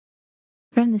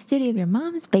From the studio of your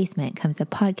mom's basement comes a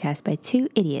podcast by two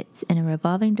idiots in a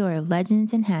revolving door of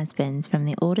legends and has-beens from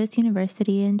the oldest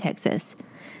university in Texas.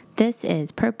 This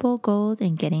is Purple, Gold,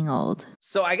 and Getting Old.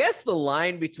 So I guess the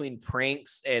line between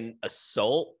pranks and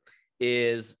assault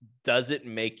is, does it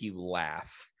make you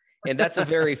laugh? And that's a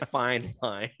very fine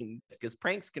line, because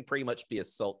pranks can pretty much be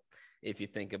assault if you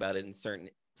think about it in certain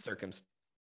circumstances.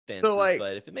 So, like,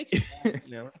 but if it makes you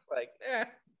laugh, it's like,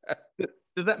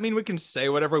 Does that mean we can say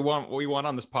whatever we want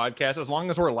on this podcast? As long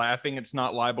as we're laughing, it's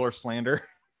not libel or slander.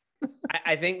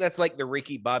 I think that's like the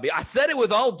Ricky Bobby. I said it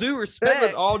with all due respect.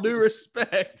 With all due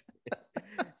respect.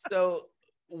 So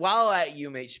while at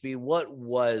UMHB, what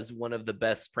was one of the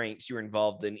best pranks you were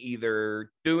involved in, either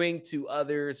doing to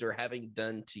others or having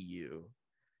done to you?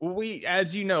 We,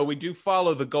 as you know, we do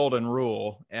follow the golden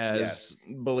rule as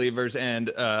believers and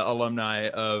alumni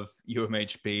of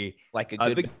UMHB. Like a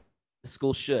good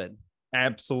school should.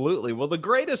 Absolutely. Well, the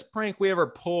greatest prank we ever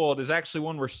pulled is actually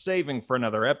one we're saving for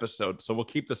another episode, so we'll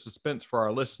keep the suspense for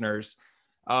our listeners.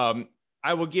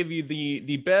 I will give you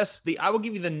I will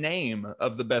give you the name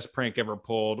of the best prank ever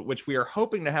pulled, which we are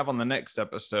hoping to have on the next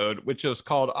episode, which is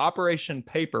called Operation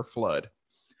Paper Flood.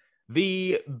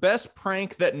 The best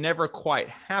prank that never quite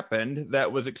happened,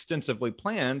 that was extensively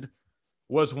planned,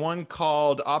 was one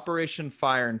called Operation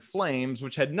Fire and Flames,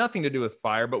 which had nothing to do with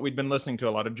fire, but we'd been listening to a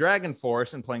lot of Dragon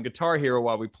Force and playing Guitar Hero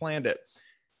while we planned it.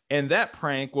 And that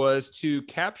prank was to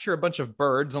capture a bunch of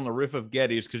birds on the roof of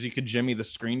Getty's, because you could jimmy the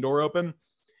screen door open.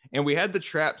 And we had the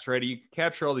traps ready. You could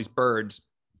capture all these birds.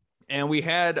 And we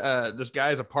had this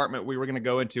guy's apartment we were going to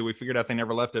go into. We figured out they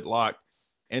never left it locked.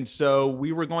 And so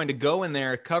we were going to go in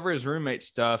there, cover his roommate's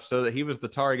stuff so that he was the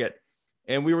target.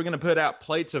 And we were going to put out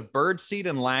plates of bird seed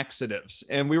and laxatives.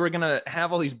 And we were going to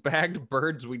have all these bagged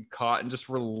birds we'd caught and just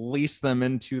release them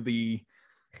into the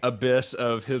abyss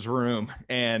of his room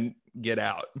and get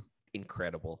out.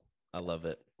 Incredible. I love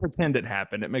it. Pretend it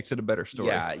happened. It makes it a better story.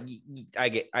 Yeah, I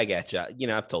get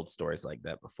you. I've told stories like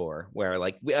that before where,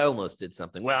 like, I almost did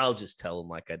something. Well, I'll just tell them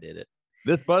like I did it.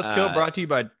 This buzzkill brought to you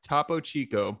by Topo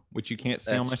Chico, which you can't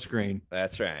see on my screen.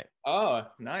 That's right. Oh,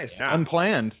 nice. Yeah.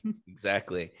 Unplanned.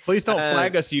 Exactly. Please don't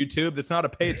flag us, YouTube. That's not a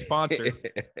paid sponsor.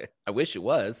 I wish it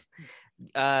was.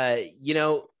 I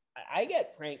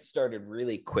got prank started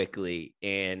really quickly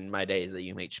in my days at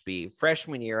UMHB.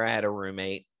 Freshman year, I had a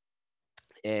roommate,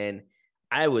 and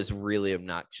I was really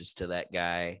obnoxious to that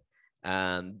guy.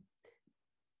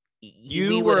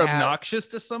 You were obnoxious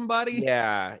to somebody?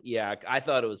 Yeah. I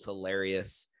thought it was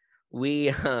hilarious.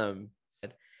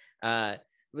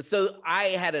 So I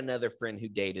had another friend who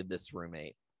dated this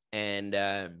roommate, and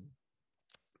at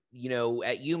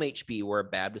UMHB, we're a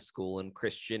Baptist school and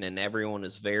Christian, and everyone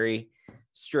is very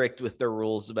strict with their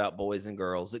rules about boys and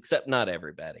girls, except not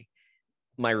everybody.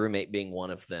 My roommate being one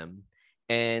of them.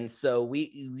 And so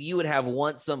you would have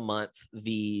once a month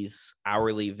these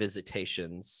hourly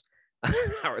visitations.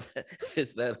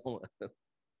 Is that?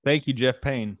 Thank you, Jeff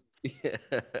Payne.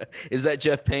 Is that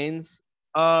Jeff Payne's?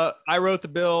 I wrote the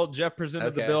bill. Jeff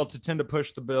presented the bill to tend to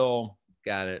push the bill.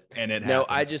 Got it. And it no,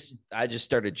 happened. I just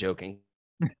started joking.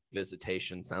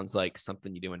 Visitation sounds like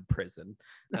something you do in prison.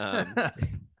 Only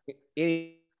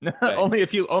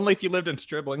if you lived in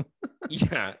Stribling.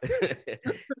 Yeah.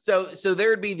 So there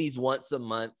would be these once a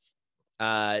month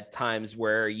times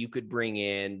where you could bring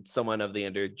in someone of the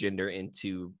other gender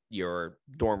into your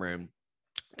dorm room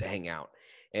to hang out.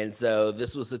 And so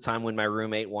this was the time when my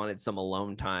roommate wanted some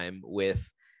alone time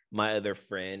with my other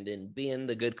friend, and being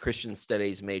the good Christian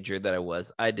studies major that I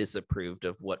was, I disapproved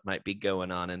of what might be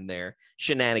going on in there.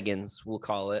 Shenanigans, we'll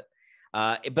call it.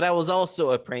 But I was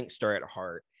also a prankster at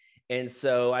heart. And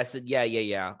so I said,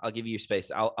 yeah, I'll give you your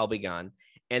space. I'll be gone.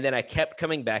 And then I kept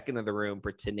coming back into the room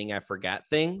pretending I forgot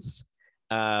things.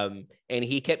 And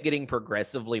he kept getting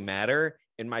progressively madder,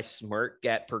 and my smirk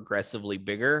got progressively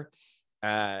bigger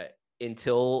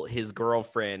until his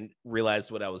girlfriend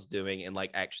realized what I was doing and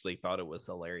actually thought it was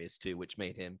hilarious too, which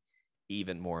made him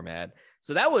even more mad.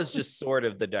 So that was just sort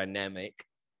of the dynamic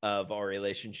of our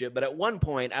relationship. But at one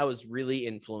point, I was really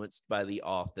influenced by The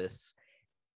Office.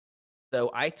 So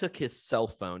I took his cell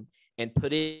phone and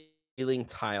put it in a ceiling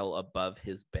tile above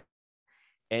his bed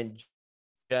and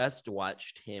just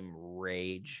watched him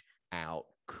rage out.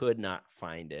 Could not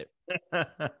find it.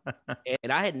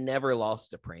 And I had never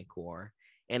lost a prank war.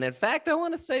 And in fact, I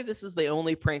want to say this is the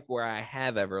only prank war I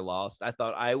have ever lost. I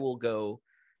thought I will go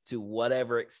to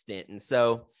whatever extent. And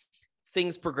so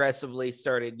things progressively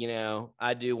started,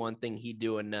 I do one thing, he'd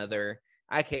do another.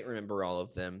 I can't remember all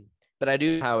of them, but I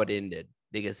do how it ended,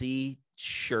 because he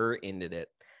sure ended it.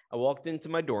 I walked into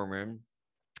my dorm room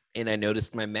and I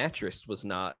noticed my mattress was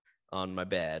not on my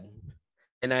bed.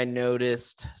 and I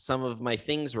noticed some of my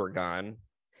things were gone.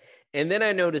 And then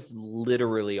I noticed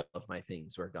literally all of my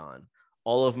things were gone.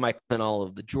 All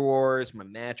of the drawers, my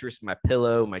mattress, my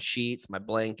pillow, my sheets, my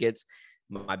blankets,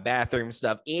 my bathroom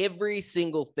stuff, every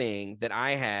single thing that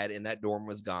I had in that dorm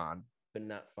was gone. Could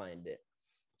not find it.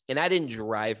 And I didn't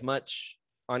drive much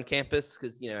on campus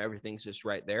because, everything's just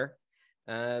right there.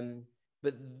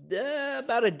 But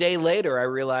about a day later, I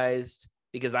realized,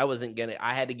 because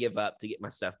I had to give up to get my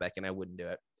stuff back, and I wouldn't do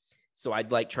it. So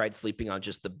I'd tried sleeping on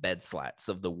just the bed slats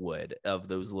of the wood of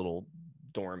those little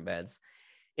dorm beds.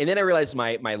 And then I realized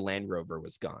my Land Rover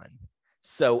was gone.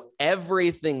 So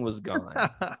everything was gone.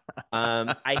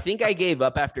 I think I gave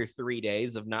up after 3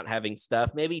 days of not having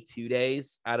stuff, maybe 2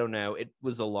 days. I don't know. It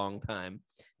was a long time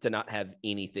to not have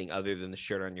anything other than the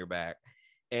shirt on your back.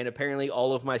 And apparently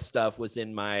all of my stuff was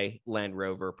in my Land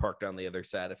Rover parked on the other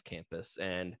side of campus.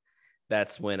 And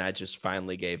that's when I just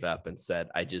finally gave up and said,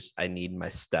 I need my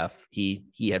stuff. He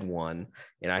had won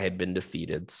and I had been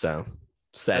defeated. So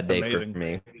sad day for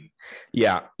me.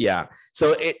 Yeah.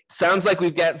 So it sounds like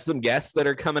we've got some guests that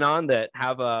are coming on that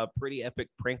have a pretty epic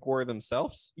prank war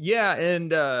themselves. Yeah.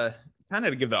 And kind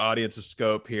of to give the audience a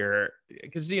scope here,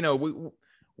 because,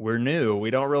 we're new.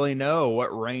 We don't really know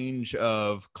what range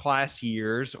of class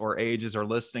years or ages are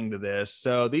listening to this.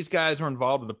 So these guys were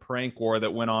involved with a prank war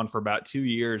that went on for about 2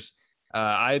 years.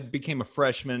 I became a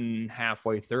freshman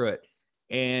halfway through it.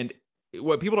 And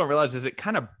what people don't realize is it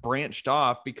kind of branched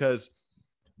off because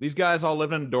these guys all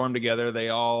lived in a dorm together. They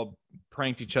all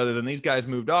pranked each other. Then these guys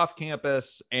moved off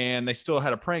campus and they still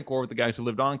had a prank war with the guys who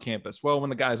lived on campus. Well, when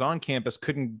the guys on campus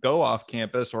couldn't go off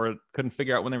campus or couldn't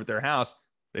figure out when they were at their house,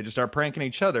 they just started pranking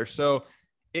each other. So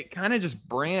it kind of just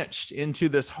branched into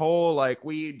this whole,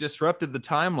 we disrupted the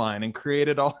timeline and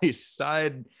created all these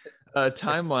side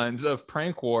timelines of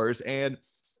prank wars. And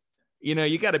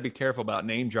you got to be careful about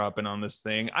name dropping on this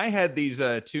thing. I had these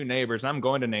two neighbors. I'm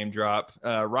going to name drop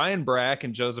Ryan Brack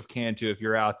and Joseph Cantu. If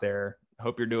you're out there, I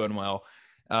hope you're doing well.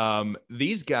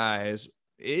 These guys,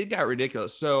 it got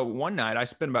ridiculous. So one night I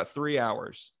spent about 3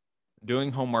 hours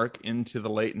doing homework into the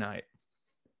late night.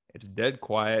 It's dead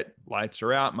quiet. Lights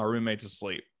are out. My roommate's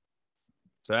asleep.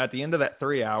 So at the end of that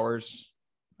 3 hours,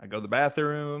 I go to the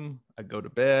bathroom, I go to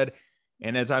bed.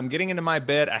 And as I'm getting into my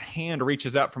bed, a hand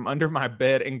reaches out from under my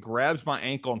bed and grabs my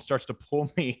ankle and starts to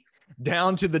pull me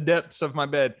down to the depths of my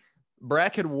bed.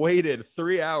 Brack had waited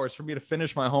 3 hours for me to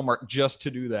finish my homework just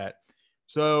to do that.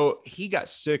 So he got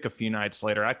sick a few nights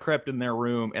later. I crept in their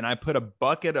room and I put a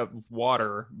bucket of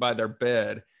water by their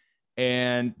bed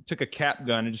and took a cap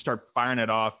gun and just started firing it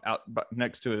off out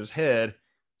next to his head.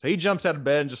 So he jumps out of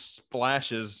bed and just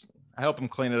splashes. I help him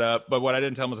clean it up. But what I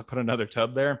didn't tell him was I put another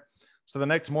tub there. So the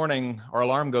next morning, our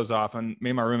alarm goes off, and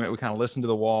me and my roommate, we kind of listen to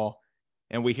the wall,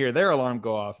 and we hear their alarm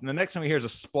go off. And the next thing we hear is a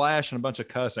splash and a bunch of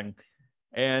cussing.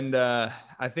 And I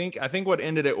think what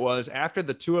ended it was after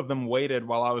the two of them waited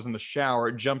while I was in the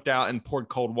shower, jumped out and poured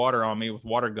cold water on me with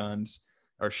water guns,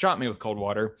 or shot me with cold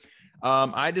water.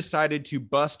 I decided to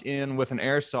bust in with an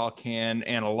aerosol can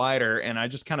and a lighter, and I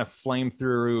just kind of flamed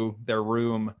through their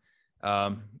room.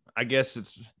 I guess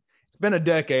it's been a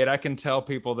decade. I can tell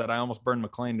people that I almost burned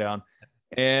McLean down.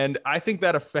 And I think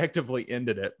that effectively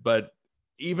ended it. But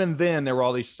even then, there were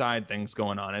all these side things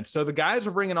going on. And so the guys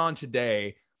we're bringing on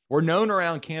today were known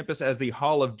around campus as the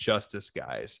Hall of Justice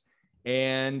guys.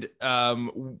 And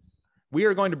we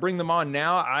are going to bring them on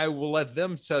now. I will let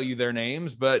them tell you their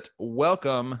names, but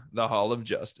welcome the Hall of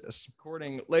Justice.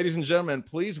 Recording, ladies and gentlemen,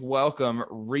 please welcome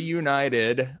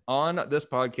reunited on this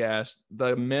podcast,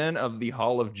 the men of the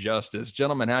Hall of Justice.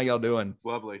 Gentlemen, how y'all doing?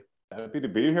 Lovely. Happy to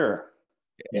be here.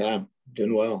 Yeah,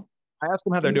 doing well. I asked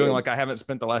them how they're doing, like I haven't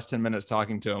spent the last 10 minutes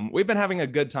talking to them. We've been having a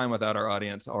good time without our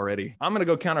audience already. I'm going to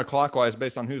go counterclockwise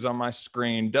based on who's on my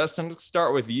screen. Dustin, let's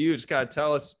start with you. Just got to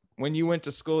tell us when you went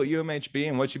to school at UMHB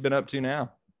and what you've been up to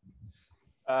now.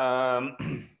 I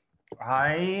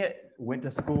went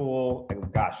to school,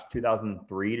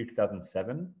 2003 to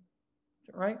 2007. Is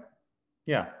that right?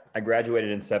 Yeah, I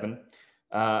graduated in 7.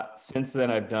 Since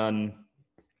then, I've done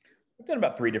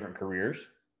about 3 different careers. Is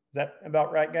that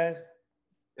about right, guys?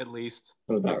 At least.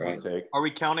 Sounds about right. Are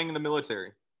we counting the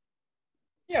military?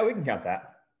 Yeah, we can count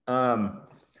that.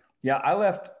 Yeah, I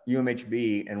left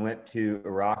UMHB and went to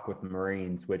Iraq with the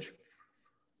Marines, which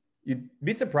you'd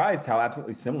be surprised how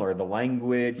absolutely similar. The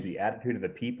language, the attitude of the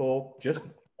people, just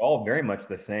all very much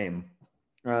the same.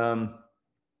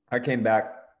 I came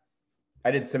back.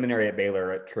 I did seminary at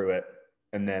Baylor at Truett,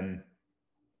 and then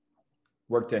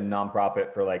worked in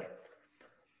nonprofit for like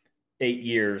 8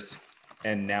 years.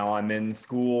 And now I'm in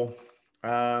school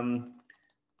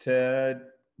to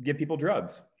give people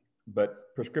drugs,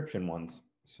 but prescription ones.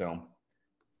 So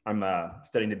I'm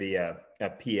studying to be a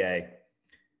PA,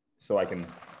 so I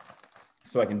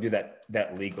can do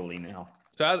that legally now.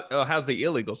 So how's the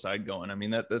illegal side going? I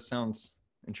mean, that sounds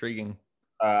intriguing.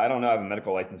 I don't know. I have a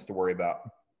medical license to worry about.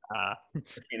 Can't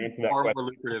answer that Far more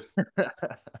question. lucrative.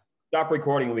 Stop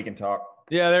recording and we can talk.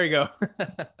 Yeah, there you go.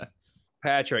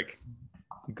 Patrick,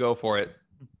 go for it.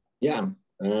 Yeah.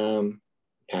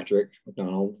 Patrick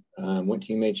McDonald, went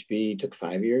to UMHB, took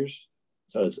 5 years.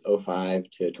 So it was 05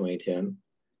 to 2010.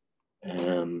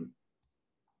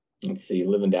 Let's see,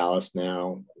 live in Dallas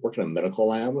now, work in a medical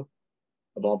lab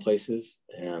of all places.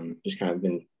 Just kind of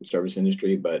been in service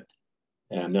industry, but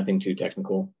nothing too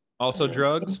technical. Also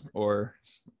drugs, or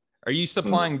are you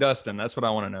supplying Dustin? That's what I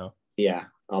want to know. Yeah,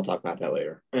 I'll talk about that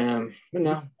later. But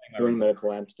no, doing medical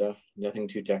lab stuff, nothing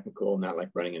too technical, not like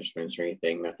running instruments or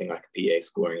anything, nothing like a PA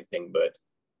school or anything, but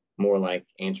more like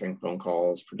answering phone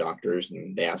calls for doctors,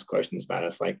 and they ask questions about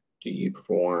us, like, do you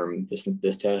perform this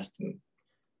test? And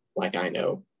like, I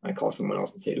know, I call someone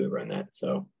else and say, do we run that?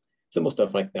 So simple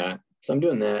stuff like that. So I'm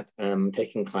doing that. I'm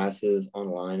taking classes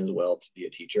online as well to be a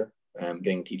teacher. I'm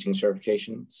getting teaching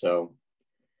certification. So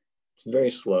it's very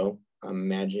slow. I'm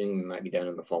imagining it might be done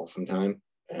in the fall sometime,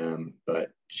 but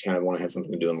just kind of want to have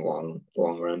something to do in the long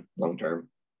run, long term.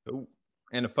 Ooh.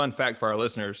 And a fun fact for our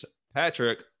listeners,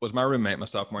 Patrick was my roommate my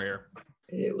sophomore year.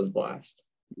 It was blast.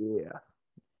 Yeah.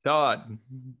 Todd.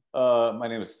 My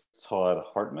name is Todd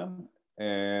Hartman,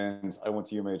 and I went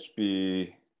to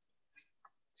UMHB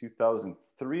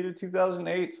 2003 to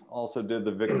 2008. Also did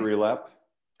the Victory Lap.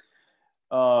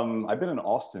 I've been in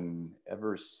Austin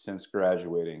ever since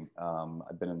graduating.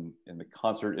 I've been in the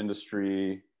concert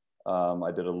industry.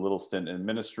 I did a little stint in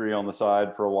ministry on the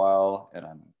side for a while, and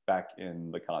I'm back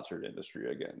in the concert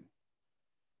industry again.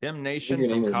 Tim Nation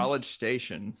from College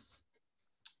Station.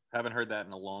 Haven't heard that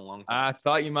in a long time. I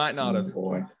thought you might not have.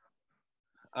 Boy.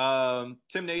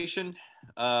 Tim Nation.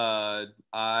 I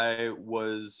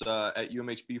was at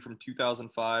UMHB from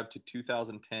 2005 to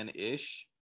 2010-ish.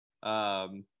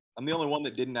 I'm the only one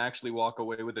that didn't actually walk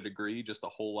away with a degree, just a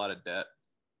whole lot of debt.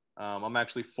 I'm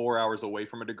actually 4 hours away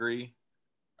from a degree.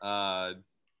 That's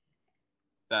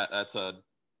a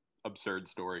absurd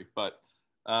story, but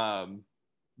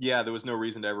yeah, there was no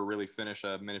reason to ever really finish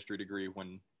a ministry degree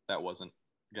when that wasn't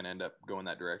going to end up going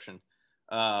that direction.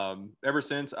 Ever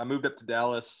since I moved up to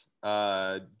Dallas,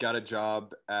 got a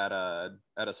job at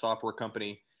a software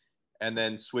company, and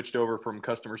then switched over from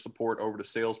customer support over to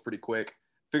sales pretty quick.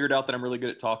 Figured out that I'm really good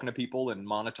at talking to people and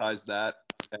monetized that,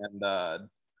 and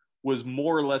was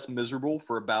more or less miserable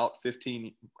for about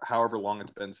 15, however long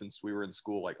it's been since we were in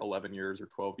school, like 11 years or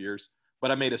 12 years.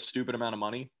 But I made a stupid amount of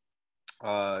money,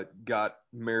 got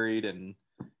married and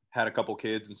had a couple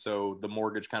kids. And so the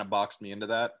mortgage kind of boxed me into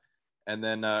that. And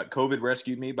then COVID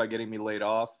rescued me by getting me laid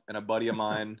off. And a buddy of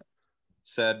mine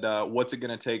said, what's it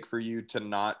going to take for you to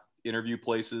not interview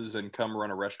places and come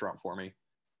run a restaurant for me?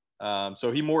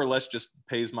 So he more or less just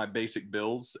pays my basic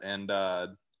bills, and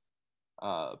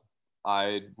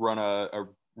I run a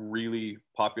really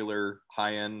popular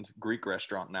high-end Greek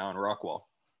restaurant now in Rockwall.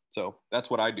 So that's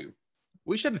what I do.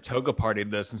 We should have toga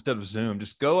partied this instead of Zoom.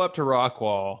 Just go up to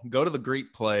Rockwall, go to the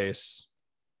Greek place,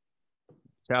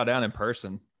 chow down in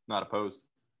person. Not opposed.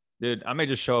 Dude, I may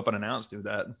just show up unannounced, do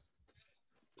that.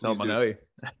 Please do. Know you.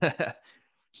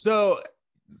 So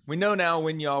we know now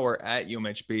when y'all were at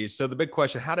UMHB. So the big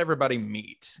question, how'd everybody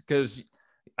meet? Because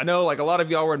I know like a lot of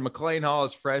y'all were in McLean Hall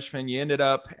as freshmen. You ended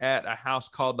up at a house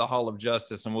called the Hall of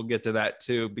Justice, and we'll get to that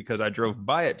too because I drove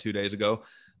by it 2 days ago.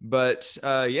 But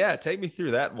yeah, take me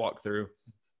through that walkthrough.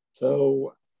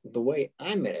 So the way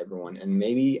I met everyone, and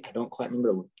maybe I don't quite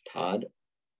remember Todd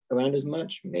around as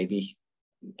much. Maybe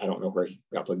I don't know where he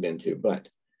got plugged into, but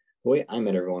the way I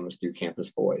met everyone was through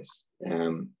Campus Boys.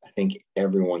 I think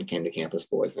everyone came to Campus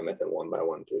Boys, and I met them one by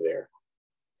one through there.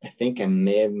 I think I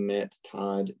may have met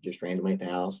Todd just randomly at the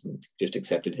house and just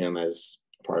accepted him as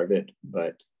a part of it,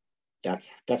 but that's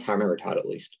how I remember Todd, at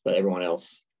least. But everyone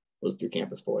else was through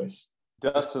Campus Boys.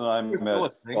 Dustin and I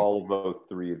met all of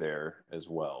 03 there as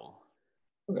well.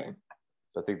 Okay.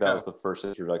 So I think that was the first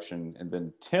introduction. And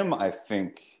then Tim, I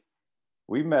think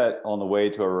we met on the way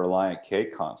to a Reliant K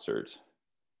concert.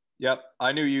 Yep.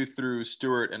 I knew you through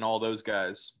Stuart and all those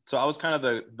guys. So I was kind of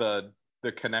the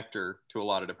connector to a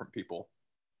lot of different people.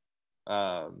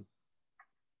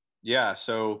 Yeah.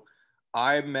 So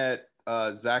I met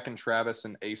Zach and Travis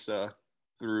and Asa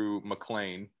through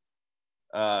McLean,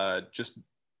 just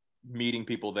meeting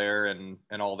people there and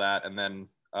all that. And then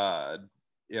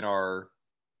in our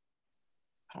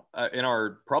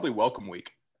probably welcome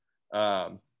week,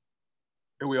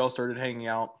 we all started hanging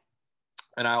out.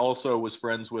 And I also was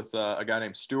friends with a guy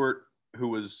named Stuart, who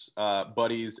was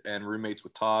buddies and roommates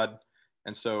with Todd.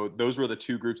 And so those were the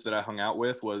two groups that I hung out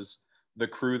with, was the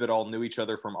crew that all knew each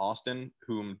other from Austin,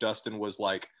 whom Dustin was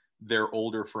like their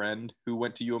older friend who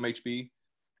went to UMHB.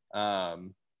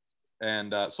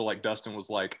 So like Dustin was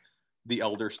like the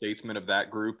elder statesman of that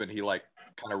group, and he like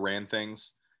kind of ran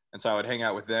things. And so I would hang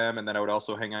out with them, and then I would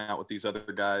also hang out with these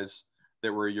other guys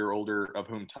that were a year older, of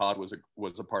whom Todd was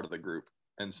a part of the group.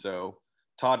 And so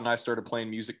Todd and I started playing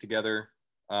music together,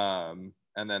 and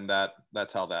then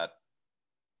that's how that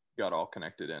got all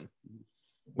connected in.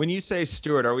 When you say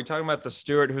Stuart, are we talking about the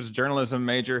Stuart who's a journalism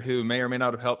major who may or may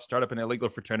not have helped start up an illegal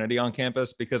fraternity on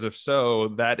campus? Because if so,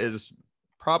 that is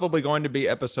probably going to be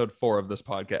episode 4 of this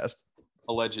podcast.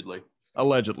 Allegedly.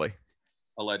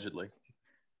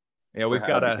 Yeah, we've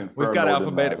got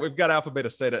Alpha Beta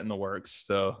Zeta in the works,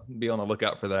 so be on the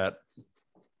lookout for that.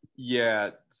 Yeah,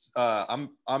 I'm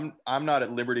not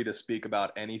at liberty to speak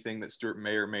about anything that Stuart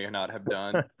may or may not have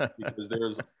done, because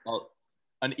there's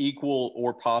an equal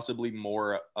or possibly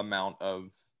more amount of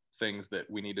things that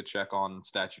we need to check on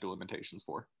statute of limitations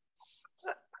for.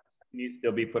 Can you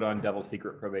still be put on double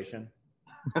secret probation?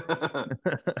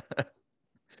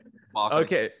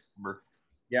 Okay.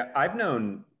 Yeah, I've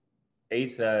known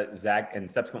Asa, Zach, and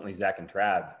subsequently Zach and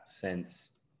Trav since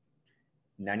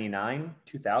 99,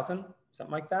 2000,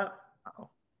 something like that. Wow.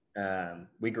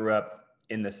 We grew up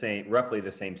in roughly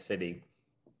the same city.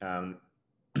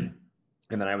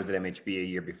 And then I was at MHB a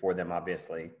year before them,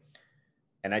 obviously.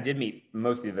 And I did meet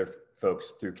most of the other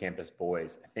folks through Campus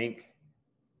Boys. I think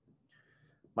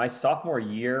my sophomore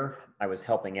year, I was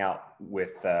helping out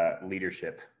with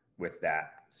leadership with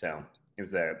that. So it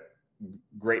was a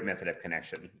great method of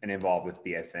connection and involved with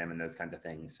BSM and those kinds of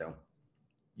things. So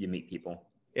you meet people.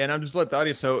 And I'm just let the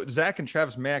audience. So Zach and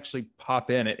Travis may actually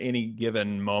pop in at any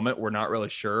given moment. We're not really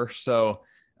sure. So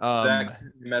Zach's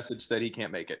message said he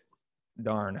can't make it.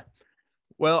 Darn.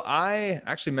 Well, I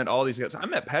actually met all these guys. I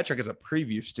met Patrick as a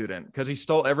preview student because he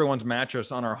stole everyone's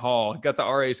mattress on our hall, got the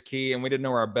RA's key, and we didn't know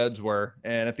where our beds were.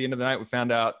 And at the end of the night, we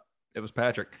found out it was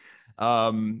Patrick.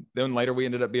 Then later we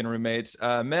ended up being roommates.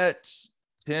 Met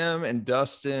Tim and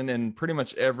Dustin and pretty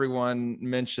much everyone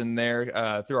mentioned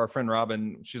there through our friend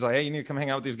Robin. She's like, hey, you need to come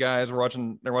hang out with these guys. They're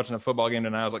watching a football game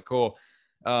tonight. I was like, cool.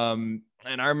 And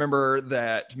I remember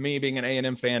that me being an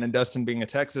A&M fan and Dustin being a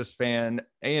Texas fan,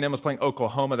 A&M was playing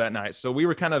Oklahoma that night. So we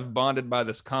were kind of bonded by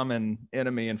this common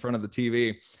enemy in front of the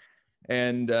TV.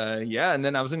 And and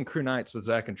then I was in crew nights with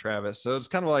Zach and Travis. So it's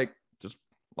kind of like, just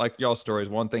like y'all's stories,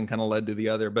 one thing kind of led to the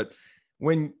other. But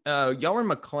when y'all were in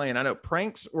McLean, I know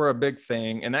pranks were a big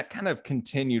thing, and that kind of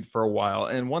continued for a while.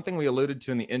 And one thing we alluded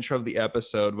to in the intro of the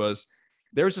episode was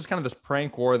there was just kind of this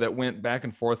prank war that went back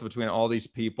and forth between all these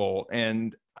people.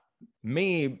 And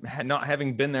me, not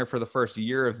having been there for the first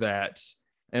year of that,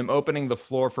 am opening the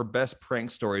floor for best prank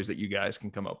stories that you guys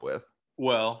can come up with.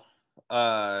 Well,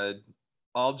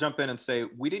 I'll jump in and say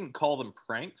we didn't call them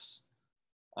pranks.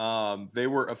 They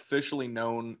were officially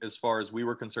known, as far as we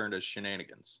were concerned, as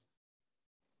shenanigans.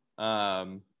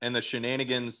 And the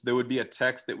shenanigans, there would be a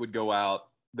text that would go out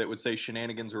that would say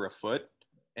shenanigans are afoot,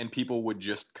 and people would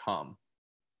just come.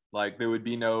 Like, there would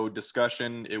be no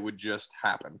discussion. It would just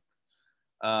happen.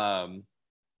 And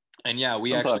yeah,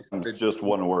 we sometimes actually it's just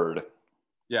one word.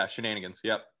 Yeah, shenanigans.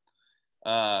 Yep.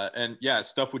 And yeah,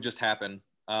 stuff would just happen.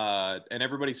 And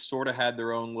everybody sort of had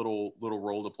their own little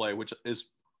role to play, which is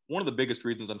one of the biggest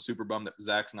reasons I'm super bummed that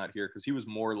Zach's not here, because he was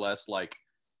more or less like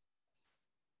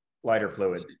lighter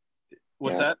fluid.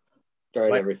 What's that?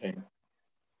 Started everything.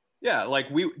 Yeah, like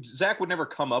Zach would never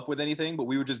come up with anything, but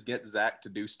we would just get Zach to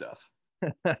do stuff.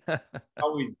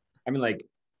 Always. I mean, like,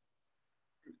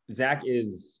 Zach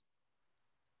is,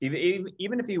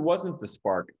 even if he wasn't the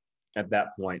spark at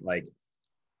that point, like,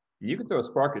 you can throw a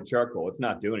spark at charcoal, it's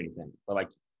not doing anything. But like,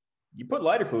 you put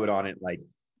lighter fluid on it, like,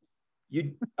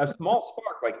 a small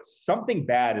spark, like, something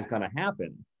bad is going to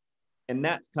happen. And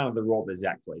that's kind of the role that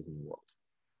Zach plays in the world.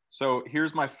 So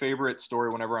here's my favorite story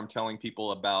whenever I'm telling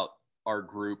people about our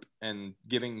group and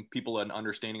giving people an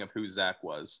understanding of who Zach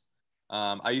was.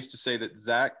 I used to say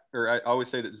that I always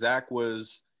say that Zach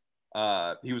was,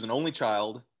 he was an only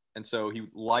child. And so he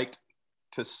liked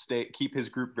to keep his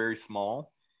group very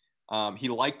small. He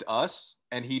liked us,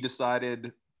 and he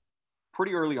decided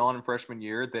pretty early on in freshman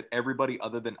year that everybody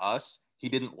other than us, he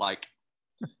didn't like.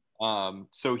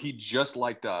 So he just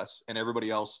liked us, and everybody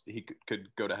else, he could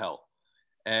go to hell.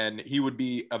 And he would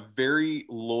be a very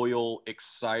loyal,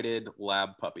 excited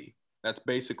lab puppy. That's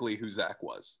basically who Zach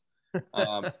was.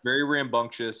 Very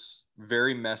rambunctious,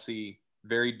 very messy,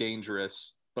 very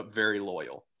dangerous, but very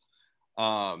loyal.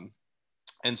 And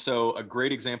so a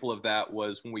great example of that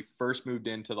was when we first moved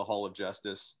into the Hall of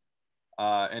Justice.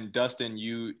 And Dustin,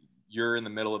 you're in the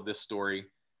middle of this story.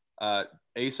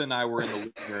 Asa and I were in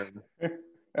the living room.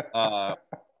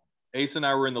 Asa and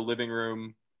I were in the living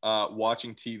room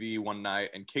watching TV one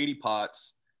night, and Katie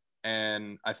Potts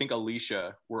and I think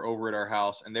Alicia were over at our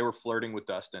house, and they were flirting with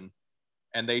Dustin,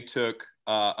 and they took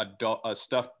a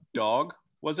stuffed dog,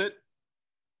 was it?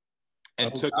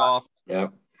 And took off. Yeah.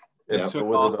 And It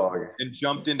was a dog. and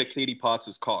jumped into Katie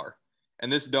Potts's car.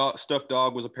 And this stuffed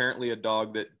dog was apparently a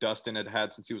dog that Dustin had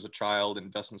had since he was a child,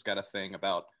 and Dustin's got a thing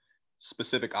about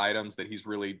specific items that he's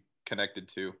really connected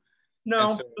to. No,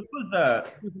 So, this was a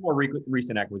more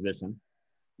recent acquisition.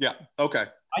 Yeah. Okay.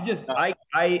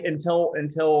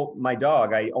 Until my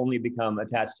dog, I only become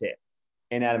attached to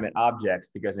inanimate objects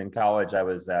because in college I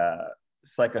was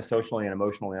psychosocially and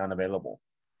emotionally unavailable.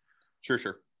 Sure.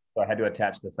 So I had to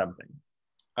attach to something.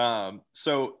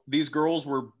 So these girls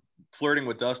were flirting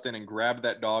with Dustin and grabbed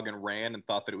that dog and ran and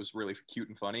thought that it was really cute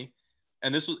and funny.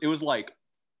 And it was like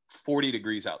 40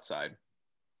 degrees outside.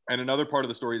 And another part of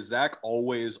the story is Zach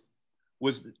always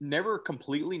was never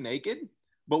completely naked,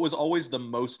 but was always the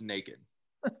most naked.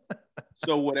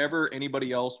 So whatever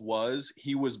anybody else was,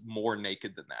 he was more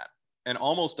naked than that. And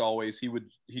almost always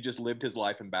he just lived his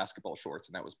life in basketball shorts,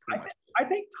 and that was pretty much it. I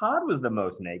think Todd was the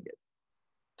most naked.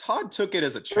 Todd took it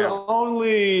as a challenge.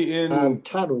 Only in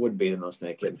Todd would be the most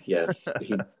naked. Yes.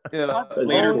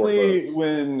 only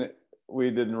when we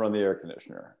didn't run the air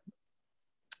conditioner.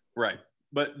 Right.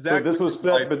 But Zach,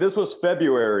 but this was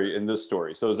February in this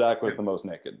story, so Zach was the most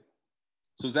naked.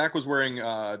 So Zach was wearing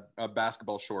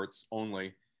basketball shorts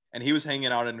only, and he was hanging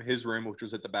out in his room, which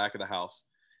was at the back of the house.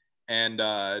 And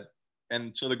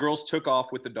so the girls took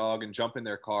off with the dog and jump in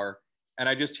their car, and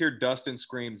I just hear Dustin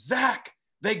scream, "Zach,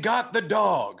 they got the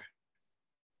dog!"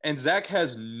 And Zach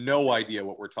has no idea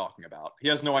what we're talking about. He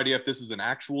has no idea if this is an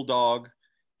actual dog.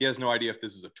 He has no idea if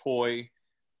this is a toy.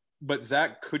 But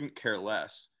Zach couldn't care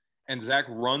less. And Zach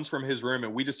runs from his room,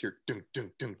 and we just hear dun,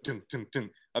 dun, dun, dun, dun, dun,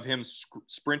 of him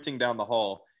sprinting down the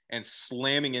hall and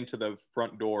slamming into the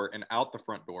front door and out the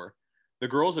front door. The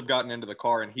girls have gotten into the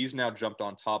car, and he's now jumped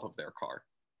on top of their car.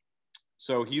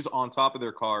 So he's on top of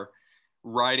their car,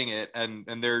 riding it, and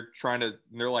they're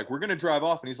like, "We're going to drive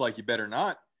off." And he's like, "You better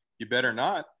not. You better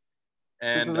not."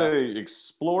 And this is a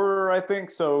Explorer, I think.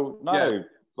 So not a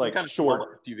like kind of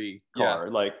short SUV car.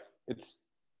 Yeah. Like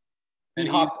he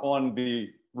hopped on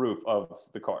the roof of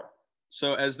the car.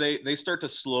 So as they start to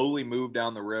slowly move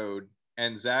down the road,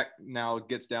 and Zach now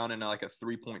gets down in like a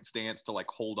 3-point stance to like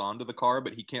hold on to the car,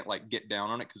 but he can't like get down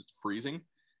on it because it's freezing,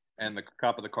 and the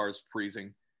top of the car is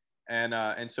freezing,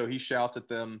 and so he shouts at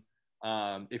them,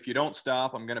 "If you don't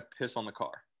stop, I'm gonna piss on the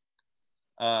car."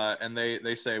 And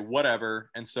they say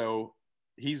whatever, and so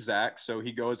he's Zach, so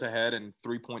he goes ahead and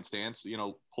 3-point stance,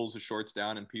 pulls his shorts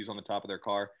down and pees on the top of their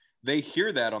car. They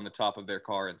hear that on the top of their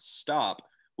car and stop,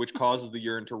 which causes the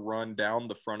urine to run down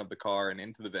the front of the car and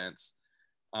into the vents.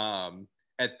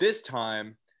 At this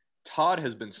time, Todd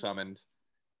has been summoned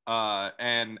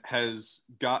and has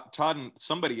got Todd and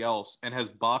somebody else and has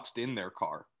boxed in their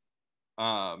car.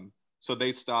 So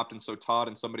they stopped, and so Todd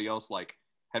and somebody else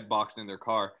had boxed in their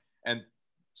car, and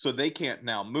so they can't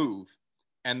now move,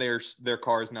 and their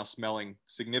car is now smelling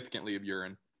significantly of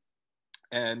urine,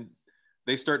 and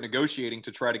they start negotiating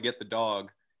to try to get the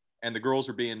dog. And the girls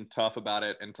are being tough about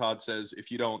it. And Todd says, "If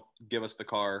you don't give us the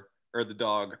car or the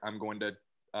dog, I'm going to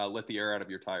let the air out of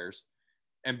your tires."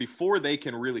 And before they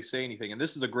can really say anything, and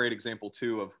this is a great example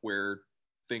too of where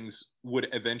things would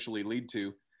eventually lead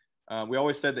to, we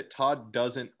always said that Todd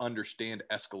doesn't understand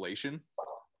escalation.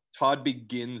 Todd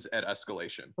begins at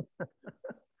escalation.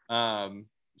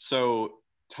 So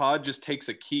Todd just takes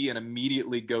a key and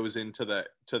immediately goes into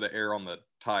the air on the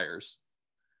tires.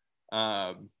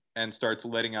 And starts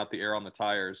letting out the air on the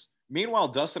tires. Meanwhile,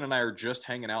 Dustin and I are just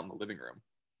hanging out in the living room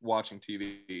watching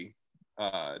TV.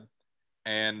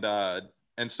 And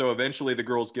so eventually the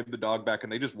girls give the dog back,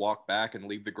 and they just walk back and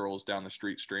leave the girls down the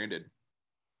street stranded.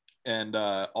 And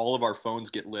all of our phones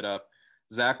get lit up.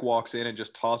 Zach walks in and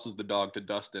just tosses the dog to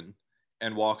Dustin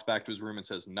and walks back to his room and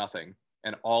says nothing.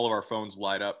 And all of our phones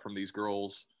light up from these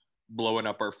girls blowing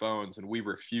up our phones, and we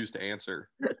refuse to answer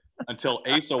until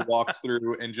Asa walks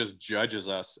through and just judges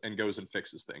us and goes and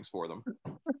fixes things for them.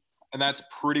 And that's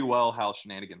pretty well how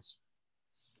shenanigans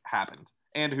happened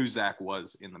and who Zach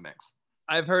was in the mix.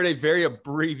 I've heard a very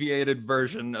abbreviated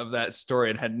version of that story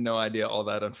and had no idea all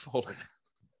that unfolded.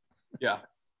 Yeah.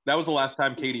 That was the last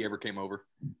time Katie ever came over.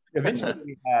 Eventually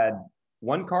we had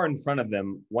one car in front of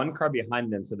them, one car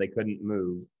behind them so they couldn't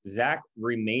move, Zach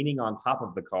remaining on top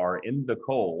of the car in the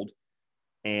cold,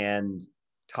 and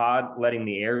Todd letting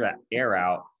the air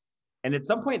out. And at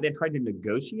some point they tried to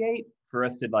negotiate for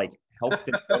us to helped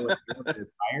him go and warm his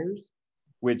tires,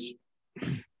 which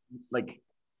like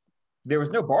there was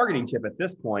no bargaining chip at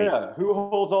this point. Yeah, who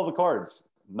holds all the cards?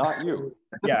 Not you.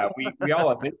 Yeah, we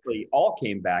all eventually all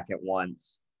came back at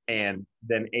once, and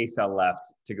then Asa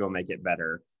left to go make it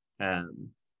better.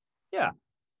 Yeah,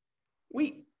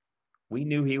 we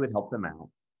knew he would help them out.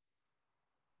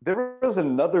 There was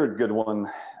another good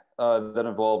one that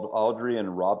involved Audrey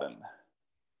and Robin,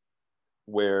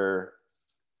 where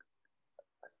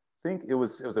I think it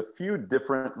was a few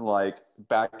different like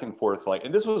back and forth, like,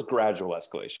 and this was gradual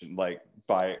escalation, like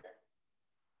by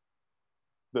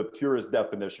the purest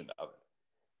definition of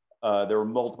it. There were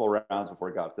multiple rounds before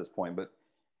it got to this point, but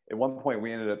at one point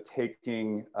we ended up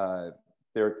taking I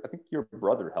think your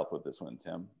brother helped with this one,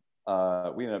 Tim.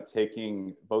 We ended up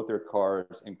taking both their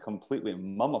cars and completely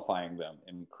mummifying them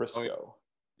in Crisco. Oh, yeah.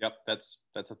 Yep, that's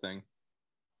a thing.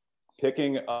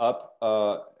 Picking up,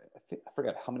 I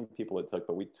forgot how many people it took,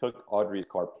 but we took Audrey's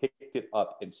car, picked it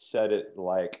up, and set it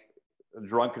like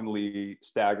drunkenly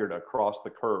staggered across the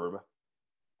curb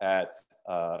at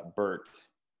Burt,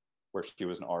 where she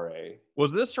was an RA.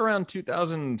 Was this around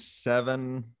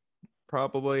 2007?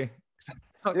 Probably.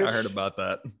 I heard about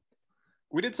that.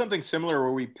 We did something similar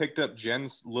where we picked up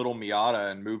Jen's little Miata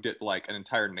and moved it like an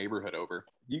entire neighborhood over.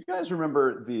 You guys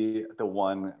remember the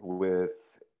one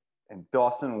with, and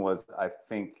Dawson was, I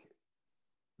think,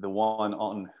 the one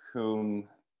on whom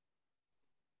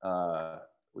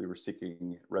we were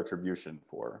seeking retribution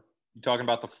for. You talking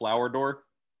about the flower door?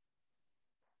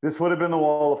 This would have been the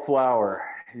wall of flour.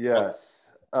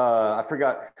 Yes. I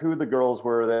forgot who the girls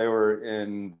were. They were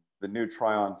in the new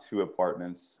Tryon 2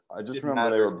 apartments. I just remember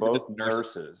they were both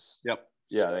nurses. Yep.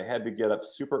 Yeah, they had to get up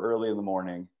super early in the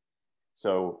morning,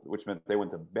 so which meant they went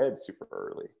to bed super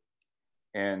early.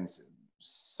 And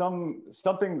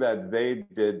something that they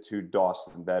did to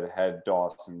Dawson that had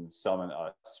Dawson summon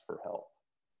us for help.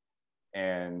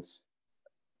 And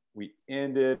we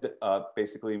ended up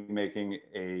basically making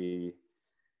a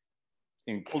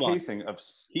encasing of...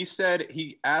 He said,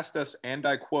 he asked us, and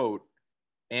I quote,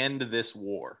 "End this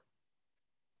war."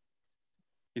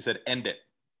 He said, "End it."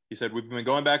 He said, "We've been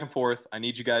going back and forth. I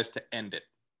need you guys to end it."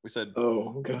 We said,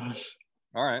 "Oh gosh."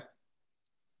 All right.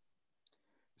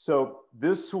 So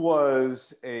this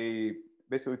was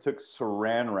basically took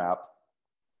saran wrap,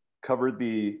 covered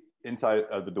the inside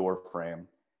of the door frame,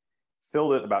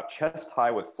 filled it about chest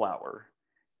high with flour.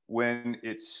 When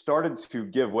it started to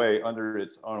give way under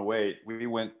its own weight, we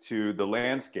went to the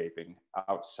landscaping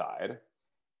outside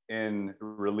and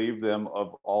relieved them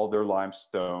of all their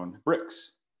limestone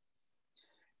bricks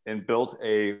and built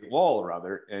a wall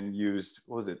around it and used,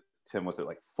 what was it, Tim? Was it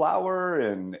like flour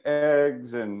and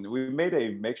eggs? And we made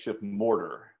a makeshift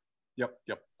mortar. Yep.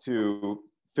 To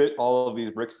fit all of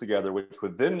these bricks together, which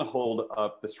would then hold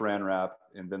up the saran wrap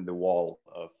and then the wall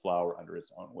of flour under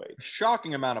its own weight.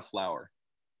 Shocking amount of flour.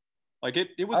 Like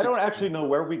it was. I don't actually know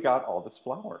where we got all this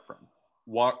flour from.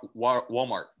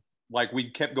 Walmart. Like we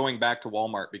kept going back to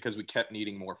Walmart because we kept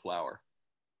needing more flour.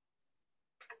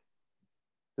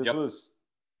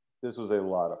 This was a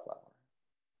lot of flour.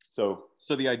 So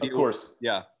the idea, of course,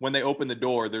 yeah. When they opened the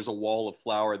door, there's a wall of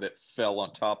flour that fell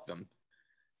on top of them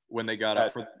when they got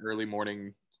up for the early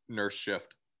morning nurse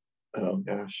shift. Oh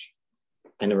gosh,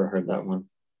 I never heard that one.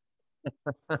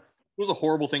 It was a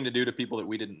horrible thing to do to people that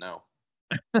we didn't know.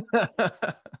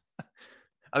 I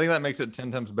think that makes it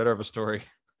 10 times better of a story.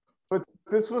 But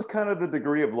this was kind of the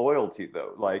degree of loyalty,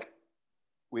 though. Like,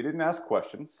 we didn't ask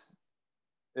questions.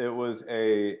 It was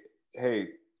hey,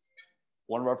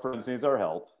 one of our friends needs our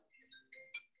help.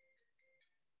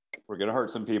 We're going to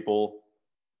hurt some people,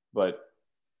 but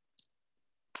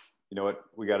you know what?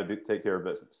 We got to take care of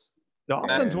business.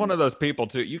 Dawson's one of those people,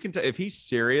 too. You can tell if he's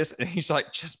serious and he's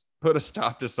like, just put a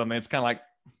stop to something. It's kind of like,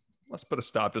 let's put a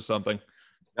stop to something.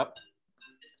 Yep.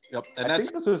 And I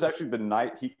think this was actually the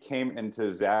night he came into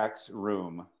Zach's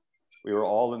room. We were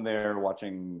all in there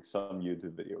watching some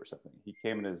YouTube video or something. He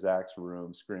came into Zach's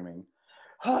room screaming,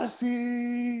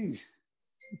 "Hussies!"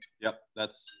 Yep,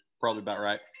 that's probably about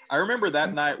right. I remember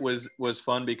that night was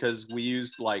fun because we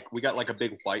got like a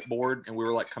big whiteboard and we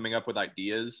were like coming up with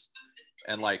ideas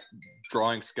and like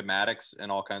drawing schematics and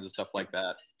all kinds of stuff like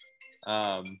that.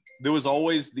 There was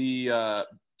always the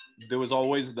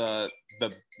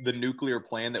nuclear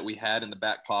plan that we had in the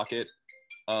back pocket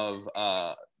of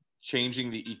changing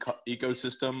the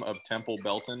ecosystem of Temple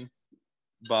Belton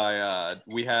by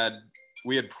we had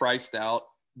priced out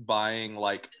buying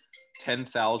like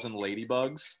 10,000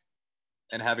 ladybugs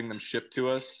and having them shipped to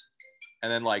us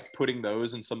and then like putting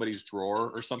those in somebody's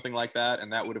drawer or something like that,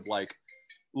 and that would have like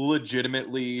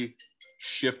legitimately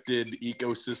shifted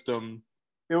ecosystem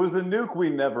It was the nuke we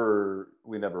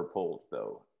never pulled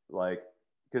though. Like,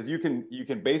 because you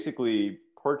can basically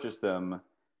purchase them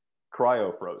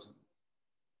cryo frozen,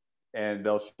 and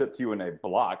they'll ship to you in a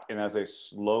block. And as they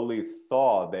slowly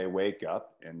thaw, they wake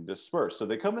up and disperse. So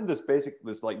they come in this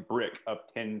like brick of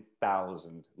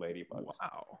 10,000 ladybugs.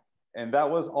 Wow. And that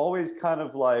was always kind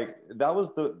of like that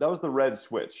was the red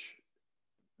switch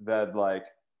that like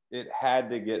it had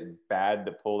to get bad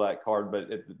to pull that card.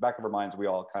 But at the back of our minds, we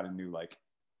all kind of knew like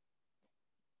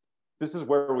this is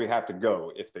where we have to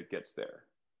go if it gets there.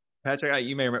 Patrick,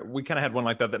 you may remember, we kind of had one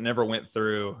like that never went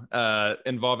through,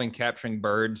 involving capturing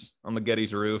birds on the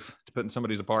Getty's roof to put in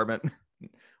somebody's apartment.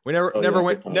 We never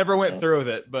went through with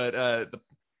it, but it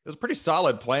was a pretty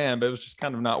solid plan, but it was just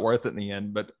kind of not worth it in the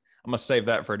end. But I'm gonna save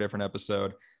that for a different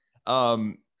episode.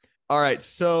 All right,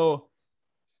 so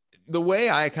the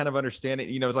way I kind of understand it,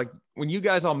 it's like when you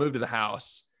guys all moved to the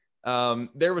house,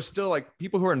 there was still like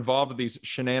people who were involved with these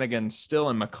shenanigans still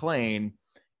in McLean.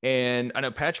 And I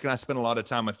know Patrick and I spent a lot of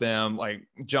time with them, like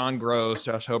John Gross,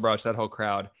 Josh Hobroch, that whole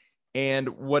crowd. And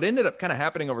what ended up kind of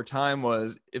happening over time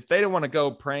was if they didn't want to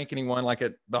go prank anyone like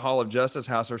at the Hall of Justice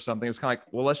house or something, it was kind of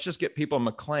like, well, let's just get people in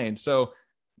McLean. So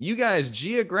you guys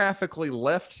geographically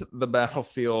left the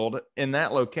battlefield in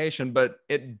that location, but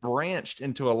it branched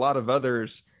into a lot of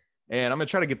others. And I'm going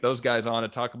to try to get those guys on to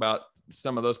talk about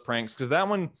some of those pranks, because that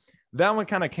one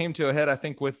kind of came to a head, I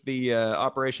think, with the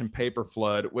Operation Paper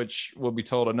Flood, which will be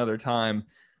told another time.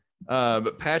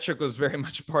 But Patrick was very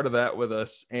much a part of that with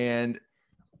us. And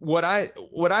what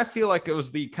I feel like it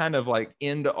was the kind of like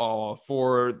end all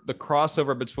for the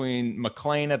crossover between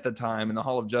McLean at the time and the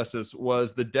Hall of Justice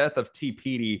was the death of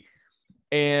T-Petey.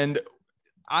 And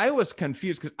I was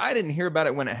confused because I didn't hear about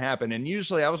it when it happened. And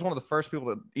usually I was one of the first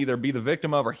people to either be the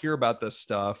victim of or hear about this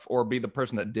stuff or be the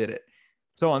person that did it.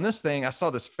 So on this thing, I saw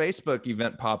this Facebook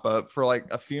event pop up for like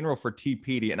a funeral for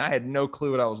T-Petey, and I had no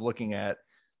clue what I was looking at.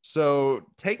 So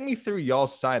take me through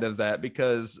y'all's side of that,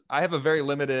 because I have a very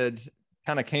limited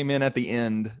kind of came in at the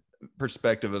end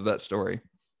perspective of that story.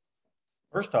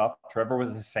 First off, Trevor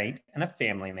was a saint and a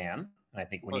family man, and I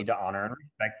think we need to honor and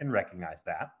respect and recognize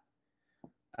that.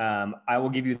 I will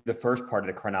give you the first part of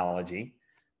the chronology.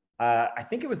 I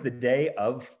think it was the day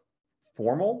of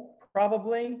formal,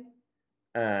 probably.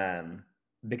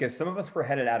 Because some of us were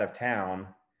headed out of town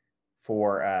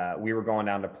for, we were going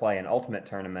down to play an ultimate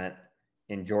tournament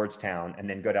in Georgetown and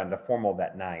then go down to formal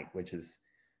that night, which is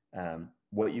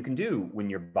what you can do when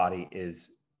your body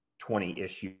is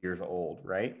 20-ish years old,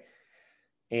 right?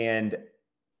 And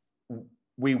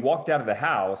we walked out of the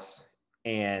house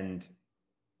and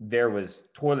there was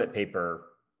toilet paper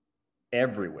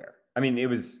everywhere. I mean, it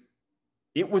was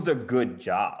a good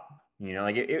job,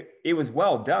 like it was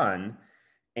well done.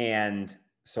 And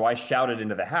so I shouted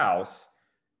into the house,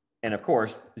 and of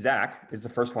course, Zach is the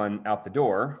first one out the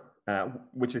door,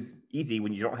 which is easy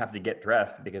when you don't have to get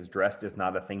dressed, because dressed is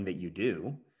not a thing that you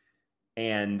do.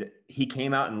 And he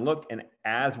came out and looked, and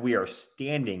as we are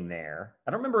standing there,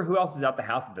 I don't remember who else is out the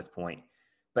house at this point,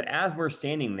 but as we're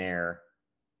standing there,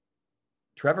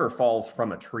 Trevor falls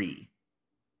from a tree,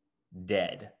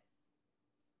 dead.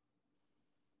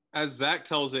 As Zach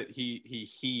tells it, he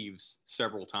heaves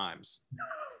several times.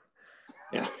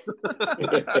 Yeah.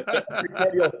 Like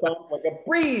a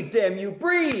breathe, damn you,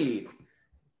 breathe.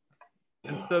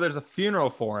 So there's a funeral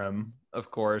for him,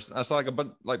 of course. I saw like a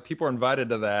bunch, like people were invited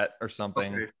to that or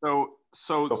something. Okay, so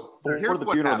for the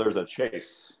funeral, there's a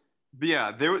chase.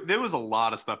 Yeah, there was a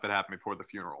lot of stuff that happened before the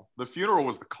funeral. The funeral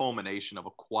was the culmination of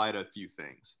quite a few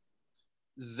things.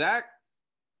 Zach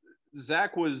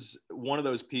was one of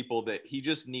those people that he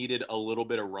just needed a little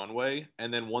bit of runway,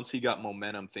 and then once he got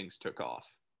momentum, things took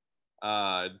off.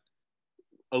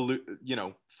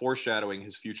 Foreshadowing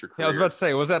his future career. Yeah, I was about to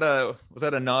say, was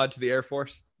that a nod to the Air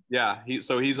Force? Yeah, he's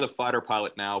a fighter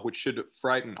pilot now, which should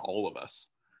frighten all of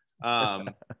us.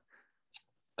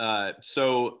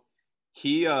 So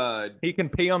he can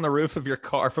pee on the roof of your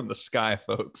car from the sky,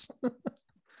 folks.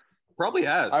 Probably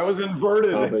has. I was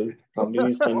inverted.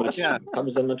 Probably so much. Yeah.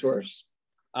 Probably so much worse.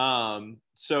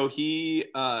 So he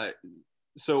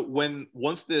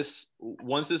once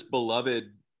this beloved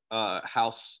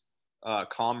house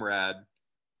comrade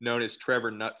known as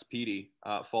Trevor Nuts Petey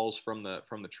falls from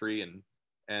the tree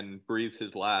and breathes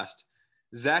his last,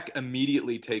 Zach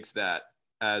immediately takes that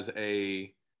as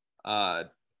an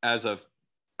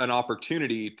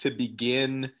opportunity to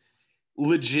begin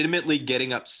legitimately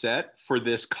getting upset for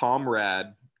this comrade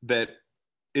that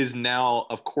is now,